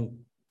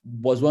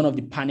was one of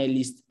the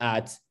panelists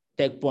at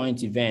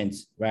TechPoint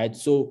events, right?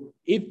 So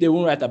if they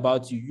won't write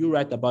about you, you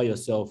write about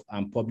yourself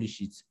and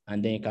publish it.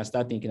 And then you can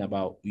start thinking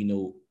about,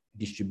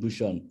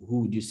 distribution.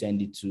 Who would you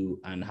send it to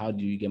and how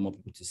do you get more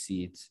people to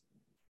see it?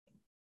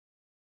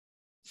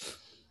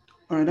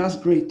 All right, that's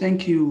great.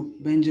 Thank you,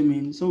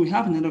 Benjamin. So we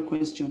have another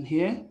question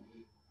here.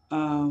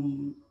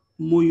 Moyosori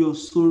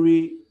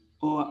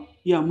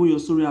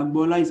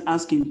Agbola is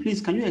asking, please,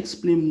 can you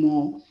explain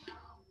more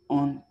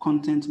on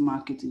content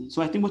marketing?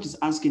 So I think what he's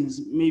asking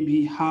is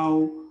maybe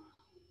how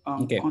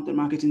content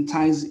marketing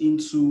ties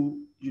into,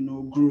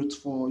 growth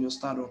for your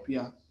startup.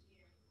 Yeah.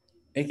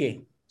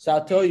 Okay. So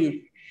I'll tell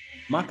you,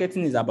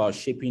 marketing is about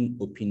shaping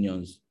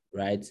opinions,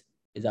 right?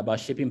 It's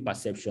about shaping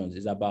perceptions.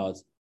 It's about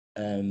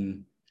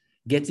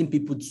getting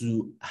people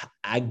to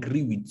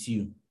agree with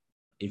you,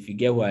 if you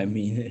get what I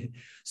mean.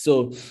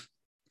 So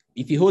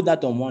if you hold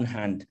that on one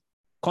hand,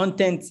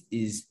 content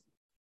is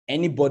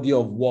any body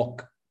of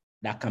work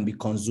that can be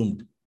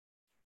consumed.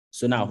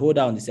 So now hold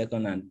that on the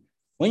second hand.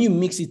 When you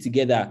mix it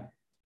together,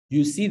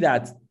 you see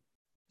that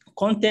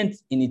content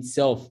in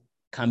itself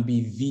can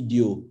be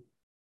video,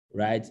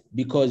 right?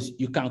 Because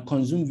you can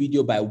consume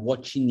video by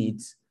watching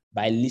it,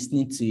 by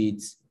listening to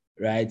it,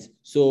 right?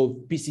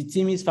 So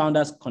PCTimi's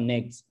Founders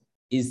Connect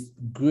is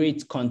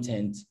great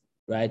content,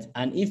 right?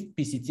 And if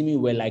PCTimi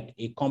were like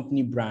a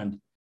company brand,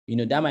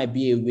 that might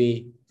be a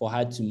way for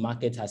her to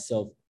market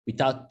herself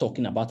without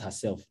talking about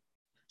herself.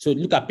 So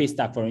look at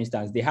Paystack, for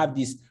instance. They have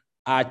this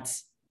art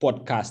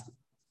podcast.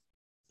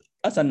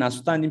 That's an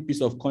outstanding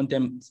piece of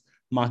content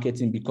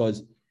marketing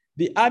because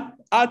the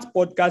art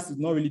podcast is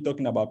not really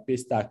talking about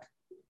Paystack.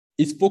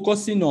 It's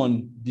focusing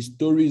on the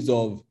stories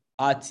of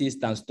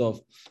artists and stuff.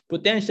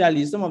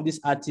 Potentially, some of these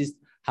artists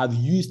have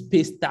used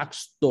Paystack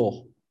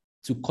store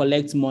to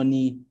collect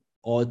money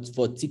or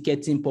for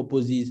ticketing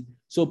purposes.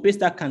 So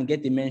Paystack can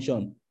get a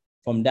mention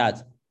from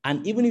that.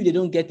 And even if they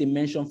don't get a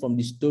mention from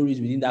the stories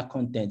within that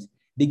content,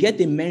 they get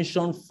a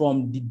mention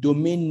from the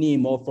domain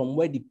name or from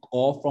where the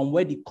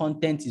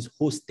content is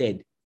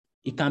hosted.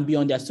 It can be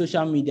on their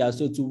social media.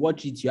 So to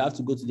watch it, you have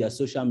to go to their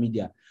social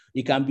media.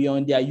 It can be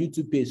on their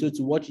YouTube page. So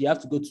to watch, you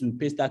have to go to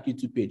Paystack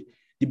YouTube page.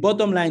 The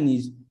bottom line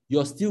is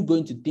you're still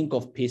going to think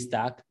of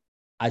Paystack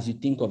as you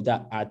think of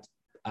that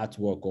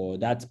artwork or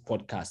that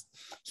podcast.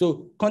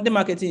 So content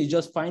marketing is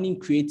just finding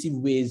creative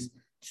ways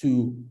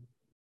to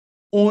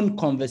own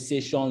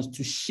conversations,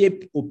 to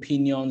shape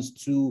opinions,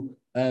 to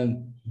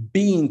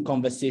be in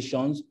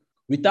conversations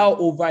without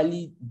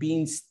overly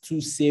being too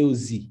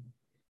salesy,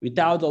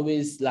 without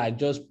always like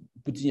just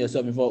putting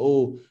yourself in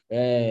for,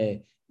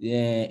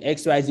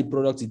 XYZ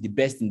product is the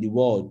best in the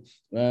world.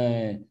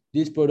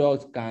 This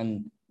product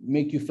can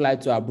make you fly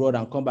to abroad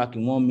and come back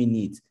in 1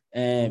 minute.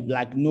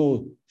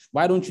 No,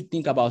 why don't you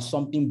think about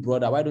something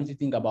broader? Why don't you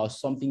think about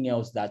something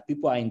else that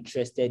people are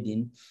interested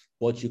in,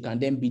 but you can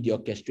then be the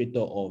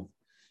orchestrator of?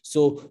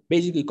 So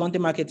basically,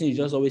 content marketing is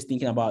just always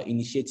thinking about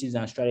initiatives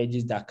and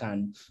strategies that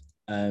can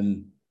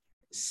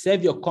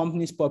serve your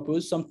company's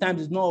purpose.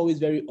 Sometimes it's not always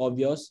very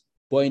obvious,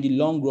 but in the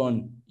long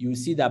run, you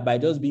see that by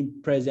just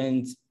being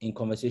present in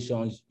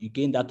conversations, you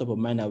gain that top of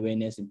mind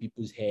awareness in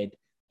people's head.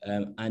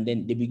 And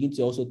then they begin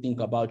to also think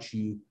about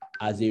you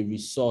as a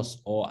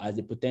resource or as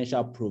a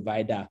potential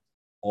provider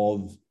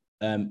of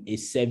a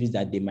service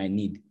that they might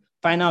need.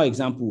 Final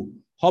example,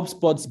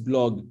 HubSpot's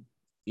blog,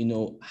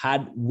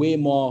 had way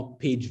more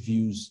page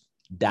views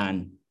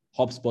than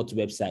HubSpot's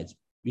website,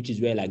 which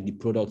is where like the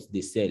products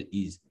they sell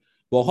is.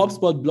 But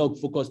HubSpot blog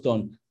focused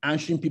on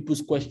answering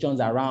people's questions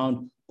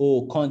around,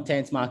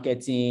 content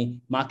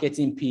marketing,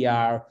 marketing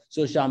PR,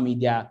 social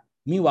media.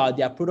 Meanwhile,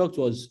 their product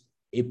was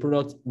a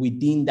product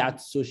within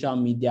that social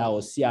media or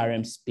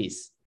CRM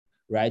space,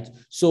 right?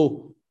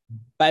 So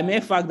by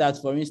mere fact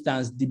that, for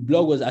instance, the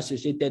blog was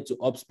associated to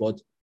HubSpot,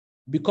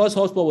 because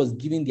HubSpot was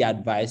giving the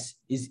advice,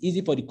 it's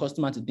easy for the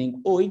customer to think,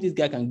 if this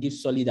guy can give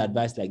solid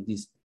advice like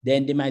this,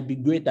 then they might be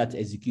great at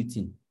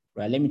executing,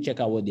 right? Let me check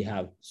out what they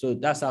have. So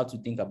that's how to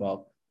think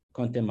about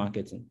content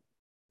marketing.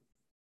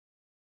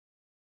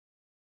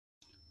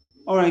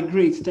 All right,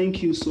 great.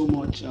 Thank you so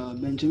much,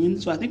 Benjamin.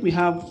 So I think we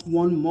have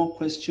one more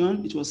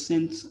question. It was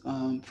sent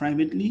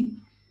privately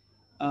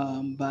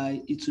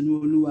by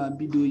Itunuolua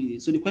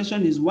Bidoye. So the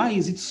question is, why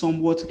is it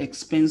somewhat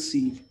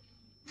expensive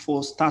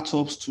for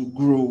startups to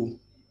grow?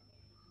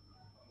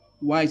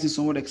 Why is it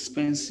somewhat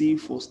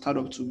expensive for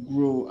startups to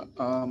grow?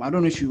 I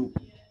don't know if you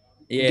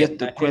get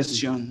the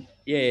question.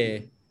 Yeah.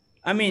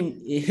 I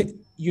mean,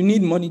 you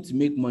need money to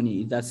make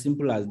money. It's as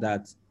simple as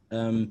that.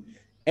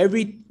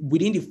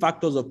 Within the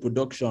factors of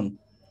production,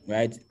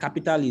 right?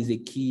 Capital is a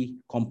key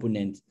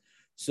component.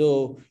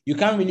 So you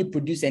can't really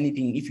produce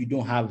anything if you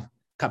don't have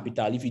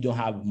capital, if you don't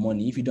have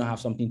money, if you don't have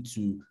something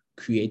to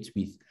create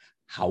with.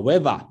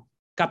 However,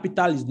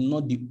 capital is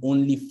not the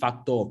only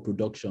factor of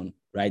production,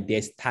 right?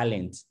 There's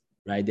talent,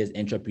 right? There's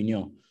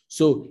entrepreneur.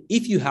 So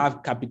if you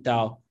have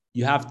capital,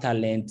 you have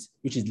talent,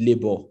 which is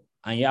labor,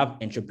 and you have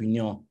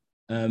entrepreneur.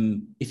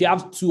 If you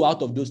have 2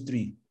 out of those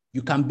 3,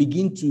 you can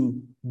begin to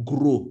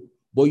grow,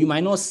 but you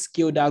might not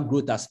scale that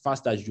growth as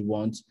fast as you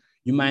want.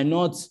 You might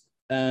not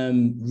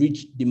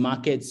reach the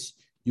markets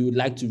you would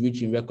like to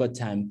reach in record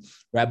time,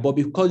 right? But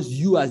because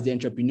you as the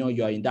entrepreneur,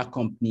 you are in that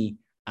company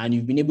and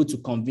you've been able to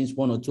convince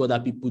 1 or 2 other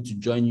people to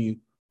join you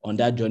on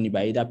that journey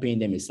by either paying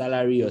them a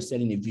salary or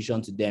selling a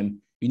vision to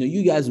them,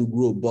 you guys will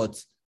grow,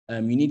 but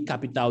you need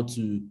capital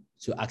to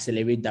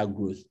accelerate that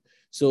growth.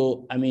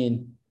 So, I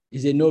mean,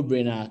 it's a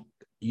no-brainer.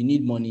 You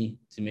need money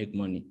to make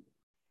money.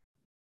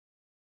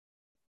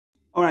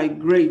 All right,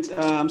 great.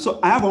 So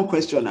I have one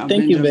question.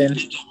 Thank you, Ben.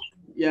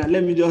 Yeah,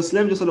 let me just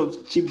sort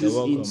of chip this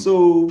in.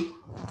 So,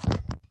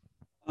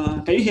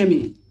 can you hear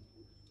me?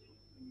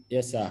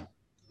 Yes, sir.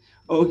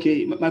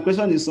 Okay, my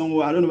question is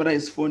somewhere, I don't know whether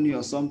it's funny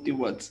or something,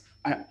 but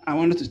I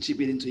wanted to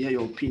chip it in to hear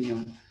your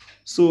opinion.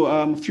 So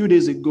a few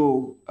days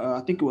ago,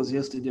 I think it was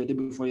yesterday or the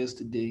day before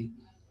yesterday,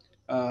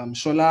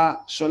 Shola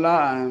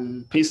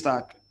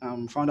Paystack,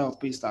 founder of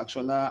Paystack,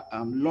 Shola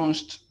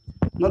launched,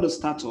 not a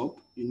startup,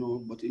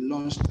 but he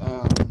launched,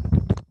 I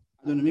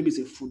don't know, maybe it's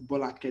a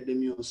football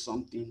academy or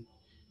something,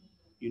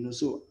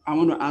 So I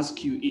want to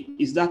ask you,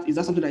 is that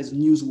something that is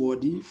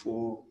newsworthy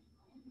for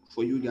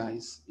you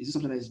guys? Is it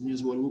something that is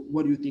newsworthy?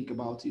 What do you think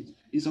about it?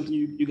 Is it something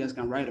you guys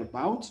can write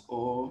about,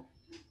 or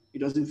it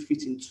doesn't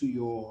fit into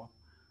your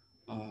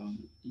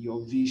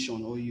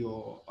vision or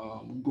your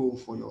goal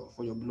for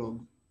your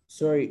blog?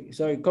 Sorry,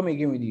 come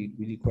again with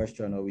the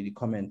question or with the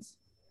comments.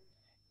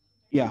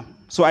 Yeah,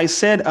 so I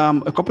said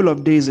a couple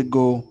of days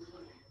ago,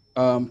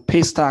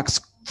 Paystack's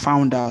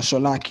founder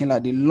Shola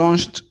Akinlade, they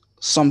launched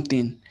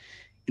something.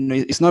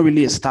 It's not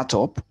really a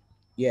startup,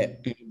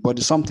 but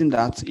it's something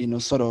that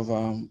sort of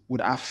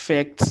would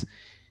affect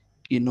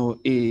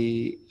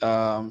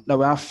that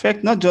will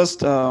affect not just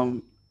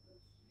the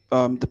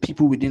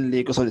people within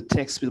Lagos or the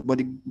tech space,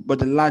 but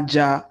the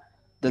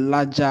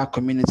larger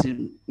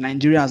community,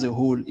 Nigeria as a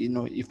whole.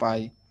 If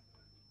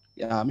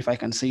I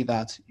can say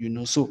that.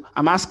 So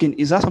I'm asking,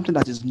 is that something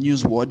that is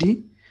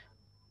newsworthy?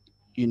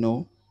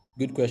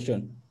 Good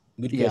question.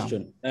 Good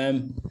question.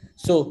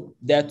 So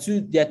there are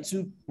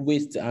two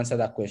ways to answer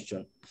that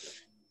question.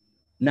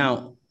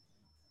 Now,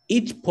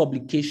 each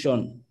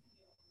publication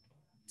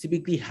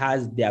typically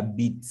has their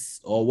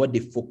beats or what they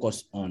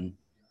focus on.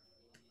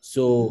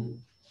 So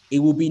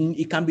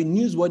it can be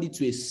newsworthy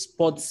to a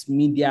sports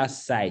media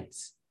site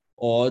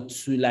or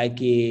to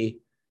like a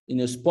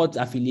sports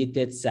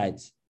affiliated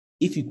site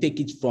if you take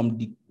it from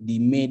the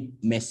main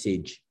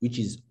message, which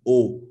is,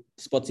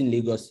 Sporting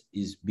Lagos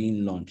is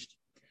being launched.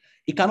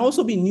 It can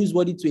also be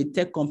newsworthy to a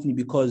tech company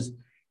because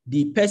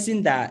the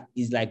person that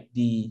is like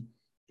the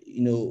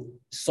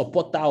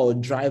supporter or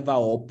driver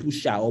or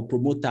pusher or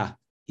promoter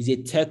is a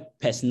tech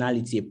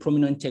personality, a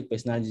prominent tech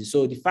personality.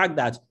 So the fact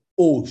that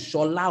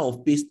Shola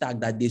of Paystack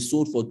that they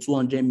sold for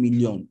 200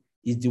 million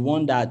is the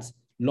one that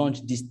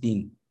launched this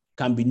thing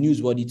can be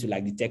newsworthy to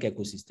like the tech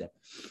ecosystem.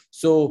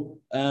 So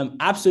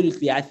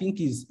absolutely, I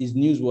think is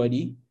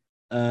newsworthy,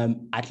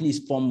 at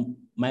least from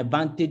my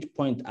vantage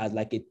point as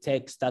like a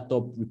tech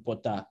startup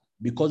reporter,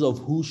 because of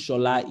who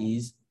Shola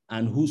is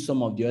and who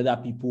some of the other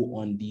people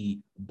on the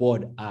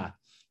board are.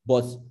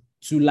 But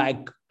to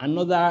like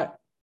another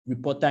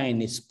reporter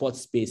in a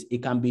sports space,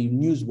 it can be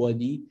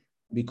newsworthy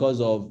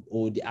because of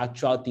the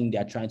actual thing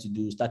they're trying to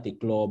do, start a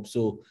club.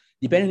 So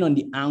depending on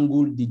the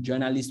angle the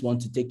journalists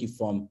want to take it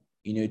from,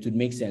 it would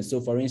make sense.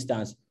 So for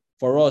instance,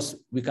 for us,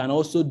 we can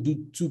also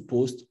do 2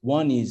 posts.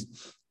 One is,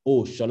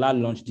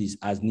 Shola launched this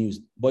as news.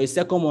 But the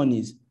second one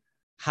is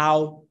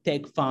how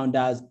tech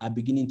founders are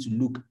beginning to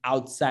look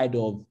outside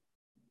of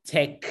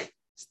tech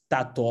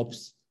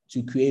startups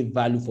to create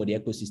value for the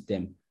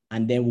ecosystem.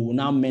 And then we will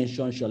now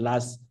mention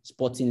Shola's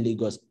Sporting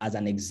Lagos as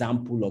an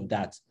example of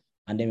that.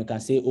 And then we can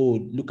say,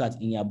 look at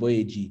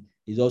Inyaboyeji.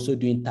 He's also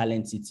doing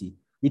Talent City,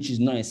 which is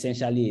not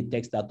essentially a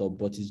tech startup,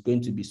 but is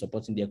going to be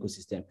supporting the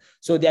ecosystem.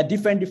 So there are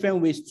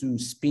different ways to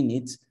spin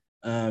it.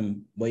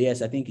 But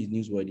yes, I think it's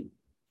newsworthy.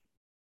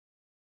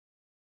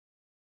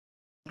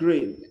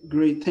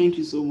 Great. Thank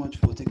you so much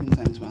for taking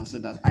time to answer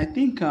that. I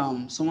think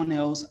someone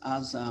else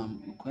has a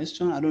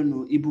question. I don't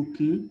know,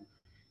 Ibukun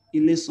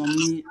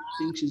Ilesomi, I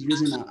think she's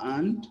raising her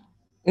hand.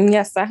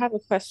 Yes, I have a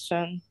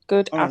question.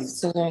 Good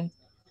afternoon.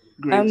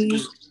 Great.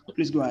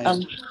 Please go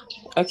ahead.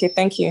 Okay,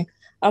 thank you.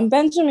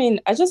 Benjamin,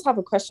 I just have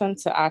a question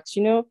to ask.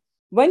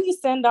 When you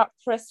send out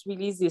press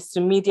releases to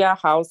media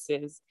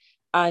houses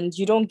and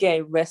you don't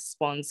get a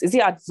response, is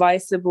it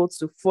advisable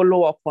to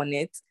follow up on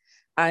it?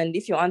 And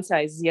if your answer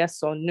is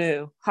yes or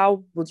no,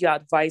 how would you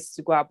advise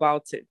to go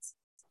about it?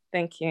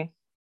 Thank you.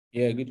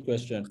 Yeah, good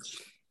question.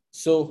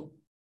 So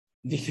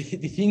the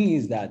thing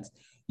is that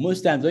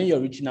most times when you're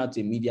reaching out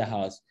to a media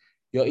house,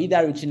 you're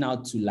either reaching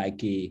out to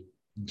like a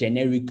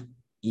generic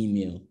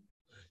email.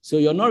 So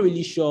you're not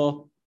really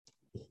sure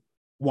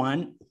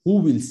one, who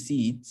will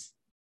see it?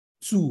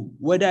 Two,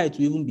 whether it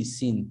will even be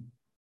seen,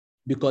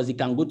 because it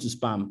can go to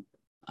spam.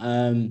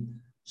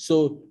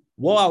 So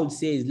what I would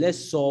say is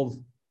let's solve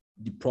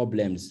the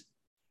problems.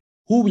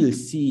 Who will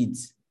see it?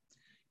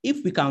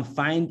 If we can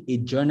find a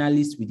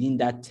journalist within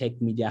that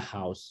tech media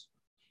house,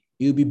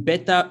 it will be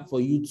better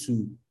for you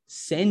to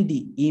send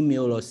the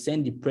email or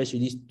send the press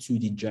release to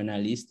the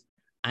journalist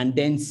and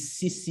then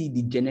CC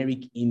the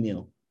generic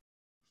email.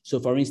 So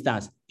for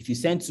instance, if you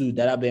send to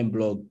DataBen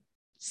blog,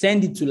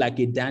 send it to like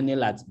a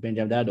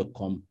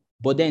daniel@benjamindada.com,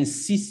 but then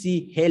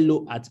CC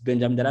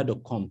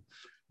hello@benjamindada.com.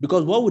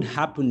 Because what would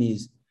happen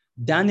is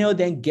Daniel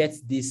then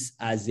gets this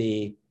as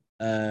a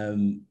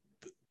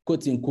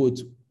quote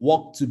unquote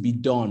work to be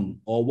done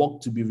or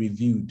work to be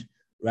reviewed,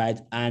 right?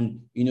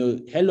 And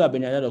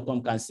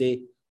hello@benjamindada.com can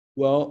say,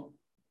 well,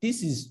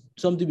 this is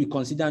something we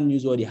consider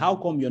newsworthy. How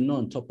come you're not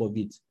on top of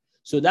it?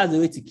 So that's the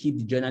way to keep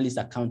the journalists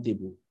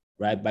accountable,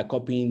 right? By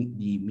copying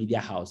the media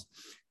house.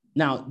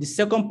 Now, the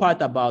second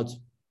part about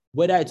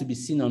whether it will be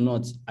seen or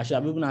not, I should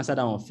have even answered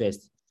that one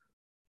first.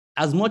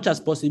 As much as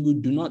possible,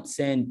 do not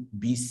send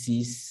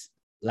BCs,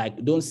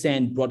 like don't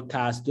send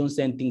broadcasts, don't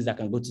send things that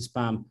can go to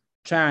spam.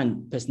 Try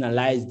and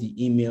personalize the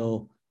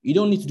email. You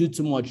don't need to do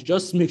too much.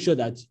 Just make sure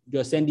that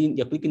you're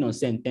clicking on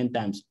send 10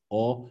 times,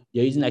 or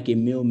you're using like a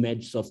mail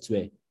merge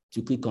software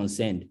to click on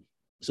send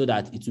so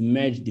that it will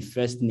merge the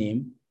first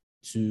name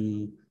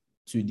to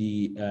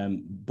the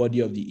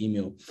body of the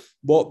email.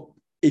 But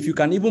if you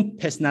can even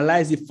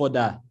personalize it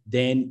further,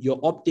 then your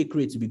uptake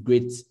rate will be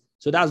great.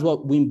 So that's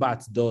what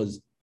Winbat does.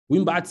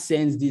 Winbat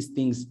sends these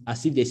things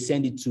as if they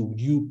send it to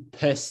you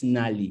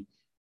personally,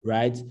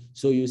 right?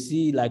 So you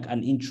see like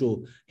an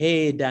intro.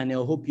 Hey,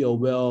 Daniel, hope you're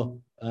well.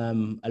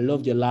 I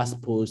loved your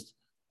last post.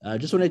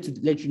 Just wanted to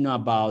let you know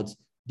about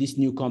this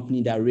new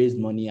company that raised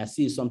money. I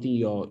see it's something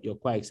you're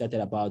quite excited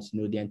about,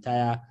 the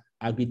entire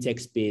agri-tech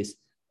space.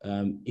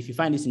 If you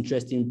find this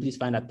interesting, please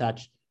find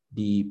attached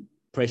the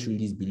press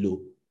release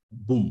below.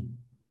 Boom,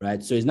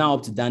 right? So it's now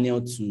up to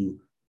Daniel to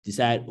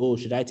decide, oh,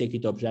 should I take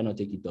it up? Should I not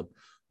take it up?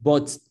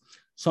 But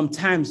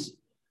sometimes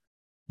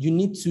you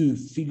need to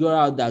figure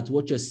out that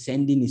what you're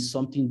sending is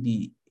something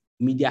the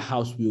media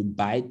house will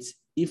bite.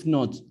 If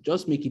not,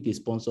 just make it a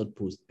sponsored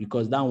post,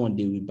 because that one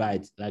they will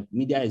bite. Like,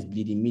 media is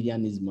bleeding, media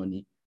needs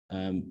money.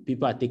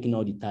 People are taking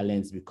all the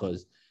talents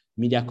because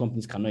media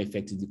companies cannot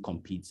effectively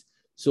compete.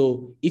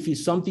 So if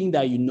it's something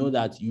that you know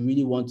that you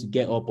really want to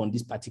get up on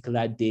this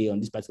particular day, on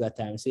this particular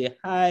time, say,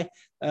 hi,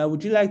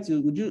 would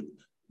you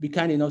be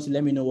kind enough to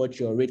let me know what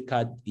your rate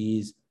card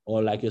is,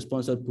 or like your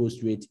sponsored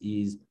post rate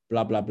is,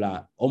 blah, blah,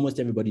 blah. Almost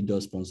everybody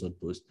does sponsored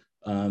post.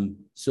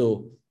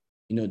 So,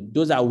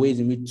 those are ways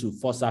in which to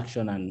force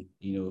action and,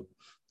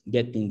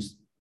 get things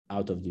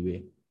out of the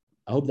way.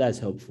 I hope that's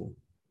helpful.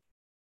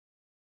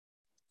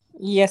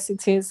 Yes,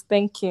 it is.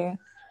 Thank you.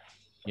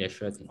 Yeah,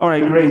 sure thing. All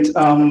right, great.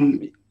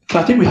 So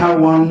I think we have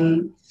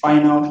one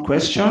final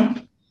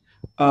question.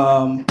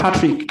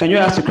 Patrick, can you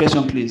ask the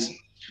question, please?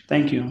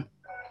 Thank you.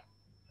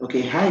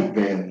 Okay, hi,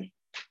 Ben.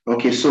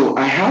 Okay, so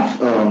I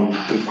have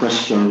a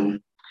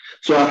question.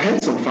 So I've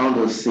heard some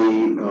founders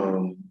say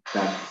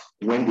that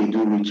when they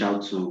do reach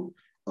out to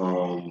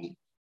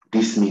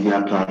these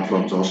media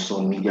platforms or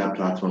some media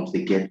platforms,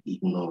 they get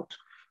ignored,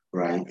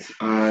 right?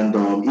 And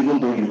even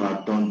though you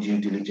have done due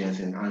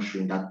diligence in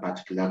answering that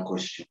particular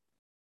question,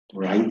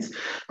 right?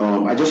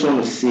 I just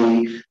want to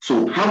say,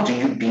 so how do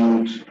you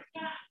build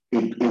a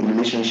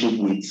relationship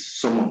with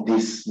some of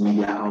these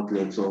media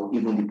outlets, or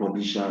even the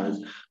publishers,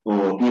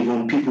 or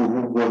even people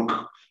who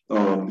work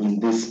in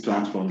these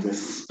platforms,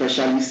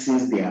 especially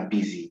since they are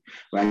busy,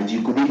 right?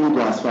 You could even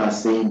go as far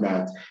as saying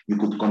that you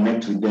could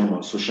connect with them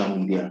on social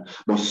media,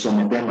 but some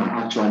of them are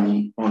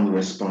actually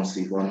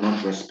unresponsive or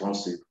not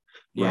responsive.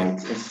 Yeah.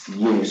 Right.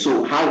 Yeah.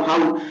 So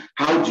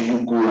how do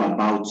you go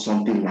about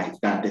something like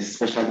that,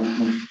 especially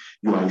if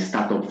you are a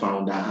startup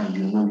founder and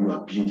you know you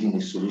are building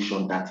a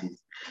solution that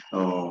is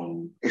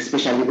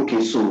especially you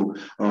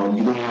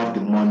don't have the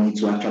money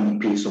to actually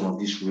pay some of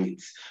these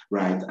rates,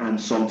 right? And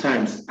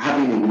sometimes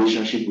having a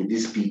relationship with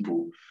these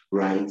people,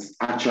 right,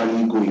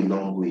 actually go a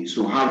long way.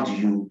 So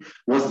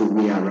what's the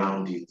way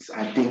around it?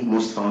 I think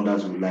most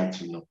founders would like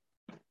to know.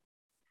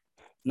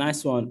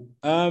 Nice one.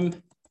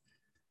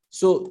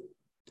 So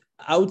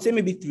I would say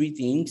maybe three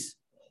things.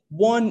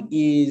 One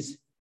is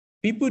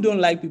people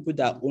don't like people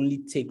that only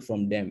take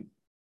from them,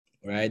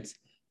 right?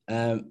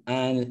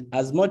 And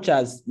as much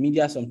as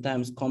media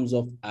sometimes comes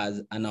off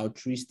as an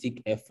altruistic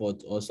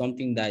effort or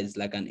something that is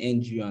like an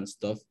NGO and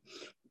stuff,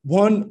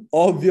 one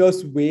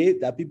obvious way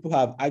that people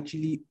have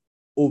actually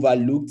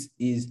overlooked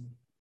is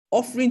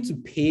offering to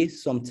pay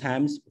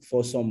sometimes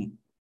for some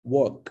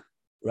work,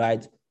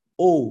 right?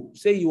 Oh,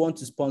 say you want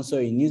to sponsor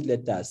a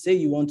newsletter, say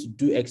you want to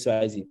do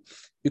XYZ,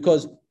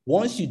 because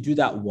once you do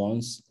that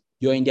once,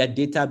 you're in their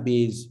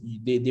database,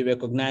 they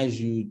recognize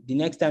you. The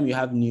next time you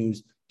have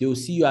news, they will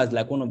see you as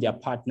like one of their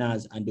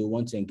partners and they'll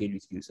want to engage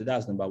with you. So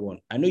that's number one.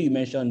 I know you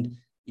mentioned,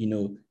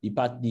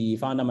 the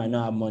founder might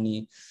not have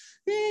money.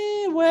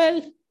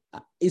 Well,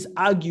 it's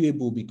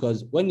arguable,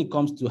 because when it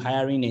comes to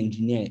hiring an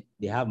engineer,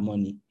 they have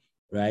money.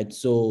 right?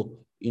 So,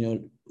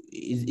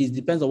 it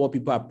depends on what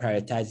people are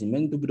prioritizing.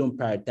 Many people don't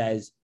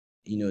prioritize,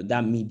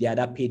 that media,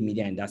 that paid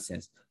media in that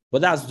sense.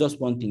 But that's just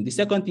one thing. The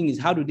second thing is,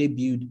 how do they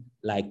build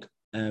like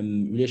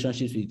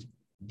relationships with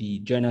the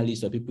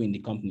journalists or people in the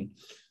company?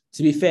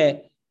 To be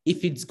fair,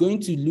 if it's going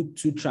to look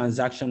too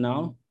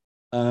transactional,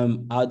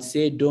 I'd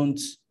say don't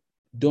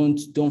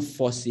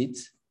force it,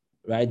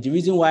 right? The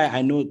reason why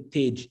I know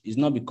Tej is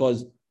not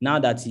because now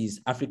that he's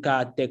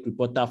Africa tech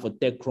reporter for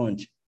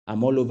TechCrunch,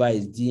 I'm all over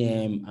his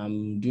DM,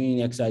 I'm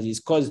doing exercises,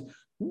 because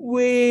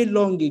way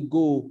long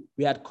ago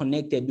we had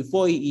connected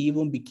before he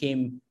even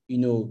became,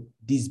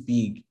 this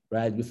big,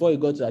 right? Before he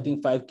got to, I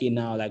think 5K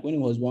now, like when it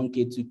was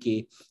 1K,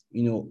 2K,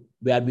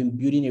 we had been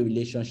building a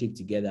relationship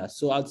together.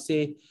 So I'd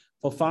say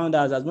for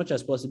founders, as much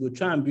as possible,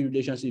 try and build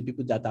relationships with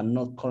people that are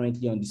not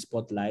currently on the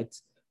spotlight.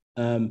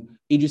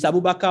 Idris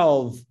Abubakar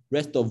of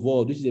Rest of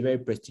World, which is a very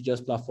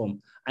prestigious platform.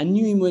 I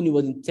knew him when he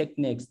was in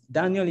TechNext.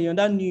 Daniel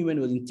Leonda knew him when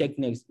he was in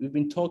TechNext. We've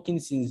been talking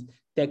since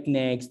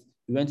TechNext.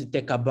 We went to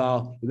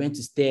TechAbout. We went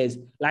to Stairs.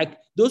 Like,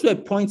 those were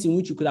points in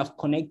which you could have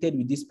connected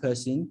with this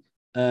person.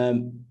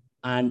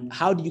 And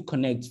how do you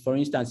connect? For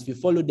instance, if you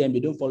follow them, they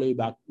don't follow you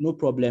back, no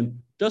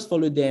problem. Just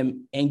follow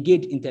them,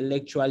 engage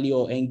intellectually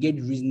or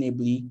engage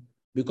reasonably,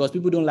 because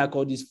people don't like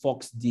all this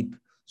fox deep.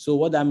 So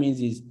what that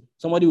means is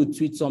somebody will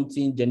tweet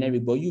something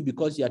generic, but you,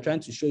 because you are trying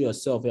to show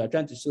yourself, you are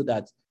trying to show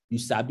that you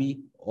sabi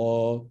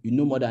or you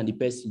know more than the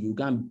person, you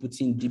can't be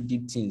putting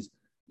deep things.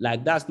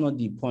 Like, that's not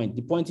the point.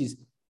 The point is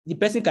the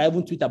person can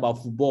even tweet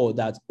about football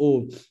that,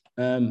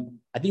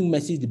 I think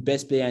Messi is the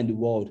best player in the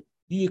world.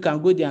 You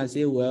can go there and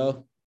say,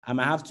 well, I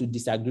might have to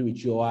disagree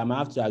with you, or I might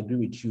have to agree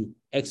with you,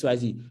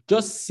 XYZ.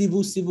 Just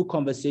civil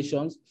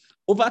conversations.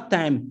 Over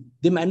time,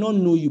 they might not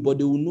know you, but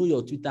they will know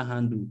your Twitter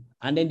handle.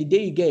 And then the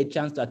day you get a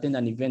chance to attend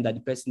an event that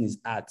the person is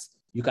at,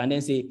 you can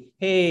then say,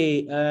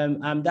 hey,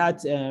 I'm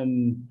that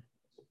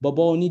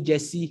Bobo Oni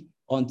Jesse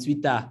on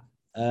Twitter.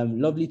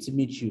 Lovely to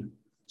meet you.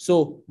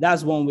 So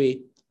that's one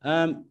way.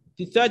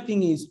 The third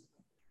thing is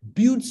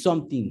build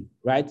something,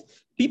 right?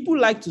 People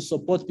like to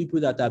support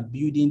people that are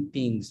building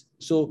things.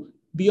 So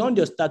beyond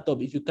your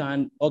startup, if you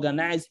can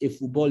organize a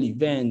football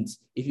event,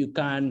 if you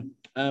can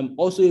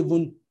also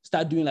even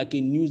start doing like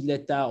a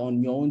newsletter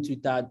on your own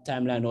Twitter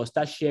timeline, or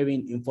start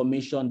sharing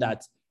information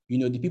that,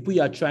 the people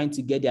you are trying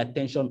to get the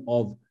attention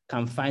of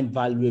can find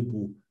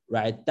valuable,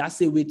 right?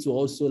 That's a way to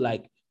also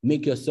like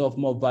make yourself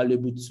more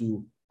valuable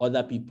to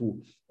other people,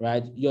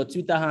 right? Your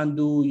Twitter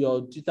handle,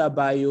 your Twitter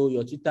bio,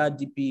 your Twitter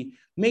DP,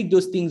 make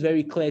those things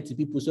very clear to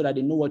people so that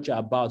they know what you're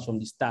about from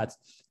the start,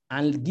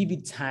 and give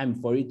it time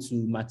for it to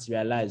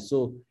materialize.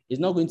 So it's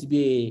not going to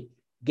be a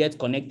get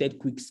connected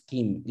quick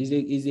scheme.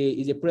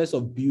 It's a process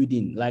of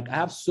building. Like, I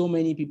have so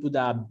many people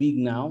that are big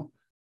now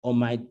on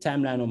my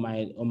timeline,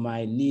 on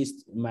my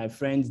list, my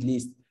friends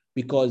list,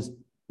 because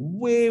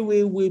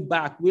way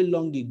back, way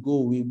long ago,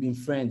 we've been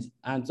friends.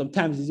 And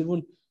sometimes it's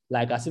even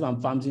like as if I'm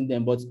farming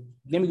them. But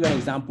let me give you an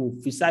example.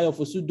 Fisayo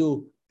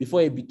Fosudo,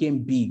 before he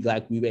became big,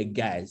 like, we were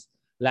guys.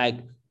 Like,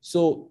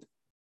 so,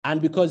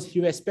 and because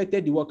he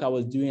respected the work I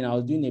was doing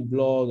a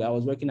blog, I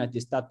was working at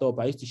a startup,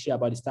 I used to share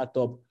about the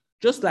startup.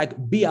 Just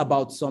like be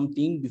about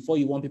something before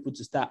you want people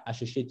to start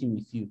associating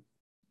with you.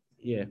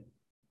 Yeah.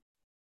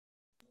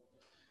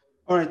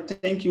 All right.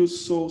 Thank you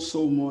so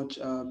much,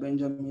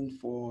 Benjamin,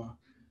 for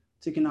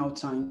taking our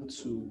time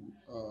to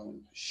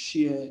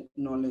share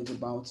knowledge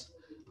about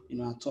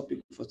our topic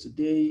for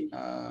today.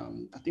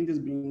 I think this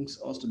brings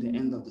us to the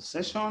end of the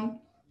session.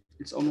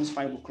 It's almost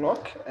 5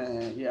 o'clock.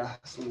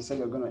 So we said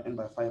we're going to end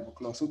by 5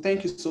 o'clock. So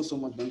thank you so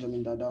much,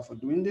 Benjamin Dada, for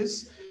doing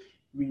this.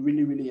 We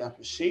really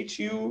appreciate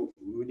you.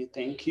 We really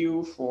thank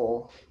you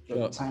for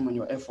your time and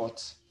your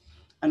efforts.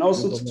 And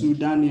also to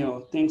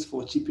Daniel, thanks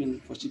for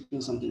chipping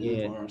something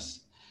in for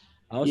us.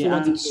 I also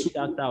want to give a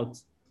shout out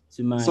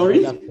to my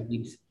other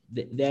colleagues.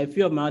 There are a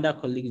few of my other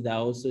colleagues that are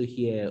also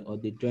here, or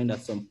they joined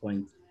at some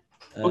point.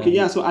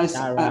 Okay, so I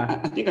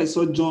think I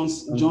saw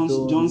Johnson.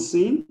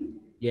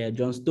 Yeah,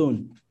 John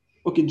Stone.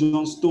 Okay,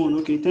 John Stone.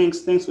 Okay, thanks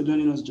for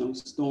joining us, John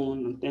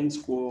Stone, and thanks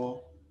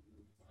for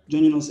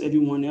joining us,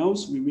 everyone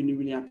else. We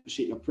really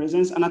appreciate your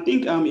presence. And I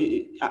think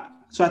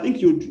so I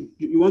think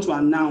you want to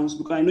announce,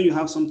 because I know you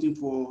have something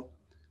for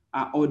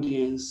our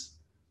audience,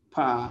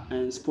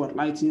 and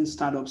spotlighting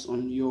startups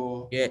on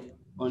your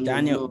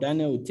Daniel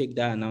will take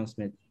that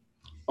announcement.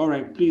 All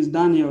right, please,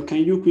 Daniel,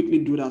 can you quickly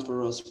do that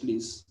for us,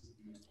 please?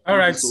 All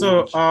right,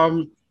 so I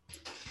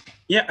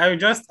will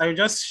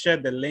just share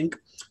the link.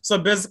 So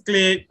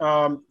basically,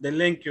 the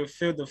link, you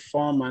fill the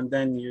form and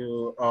then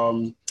you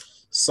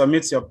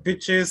submit your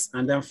pitches,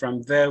 and then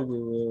from there we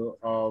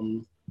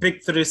will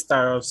pick 3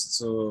 startups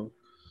to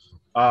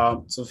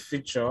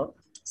feature.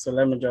 So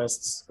let me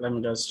just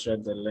share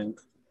the link.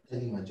 I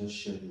think I just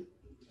shared it.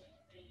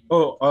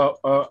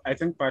 I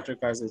think Patrick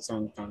has it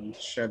on, can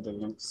share the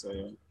link.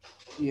 So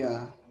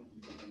yeah.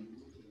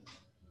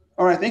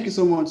 All right, thank you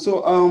so much.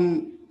 So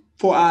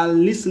for our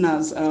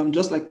listeners,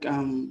 just like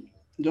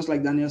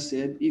Daniel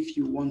said, if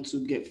you want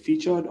to get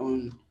featured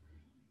on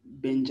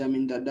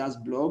Benjamin Dada's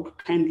blog,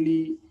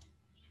 kindly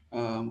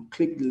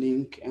click the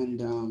link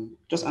and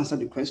just answer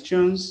the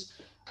questions,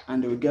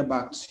 and they will get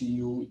back to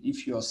you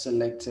if you are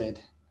selected.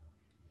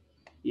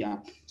 Yeah.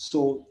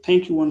 So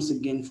thank you once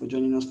again for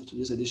joining us for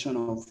today's edition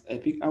of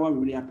Epic Hour. We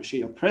really appreciate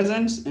your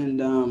presence,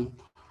 and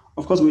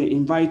of course, we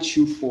invite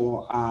you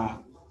for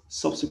our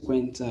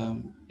subsequent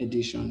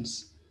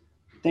editions.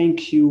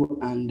 Thank you,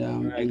 and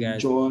Right, guys.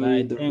 enjoy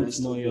Bye. the Thanks,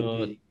 rest of your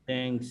Moyo. day.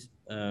 Thanks,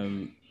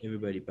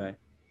 everybody. Bye.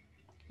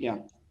 Yeah.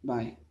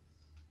 Bye.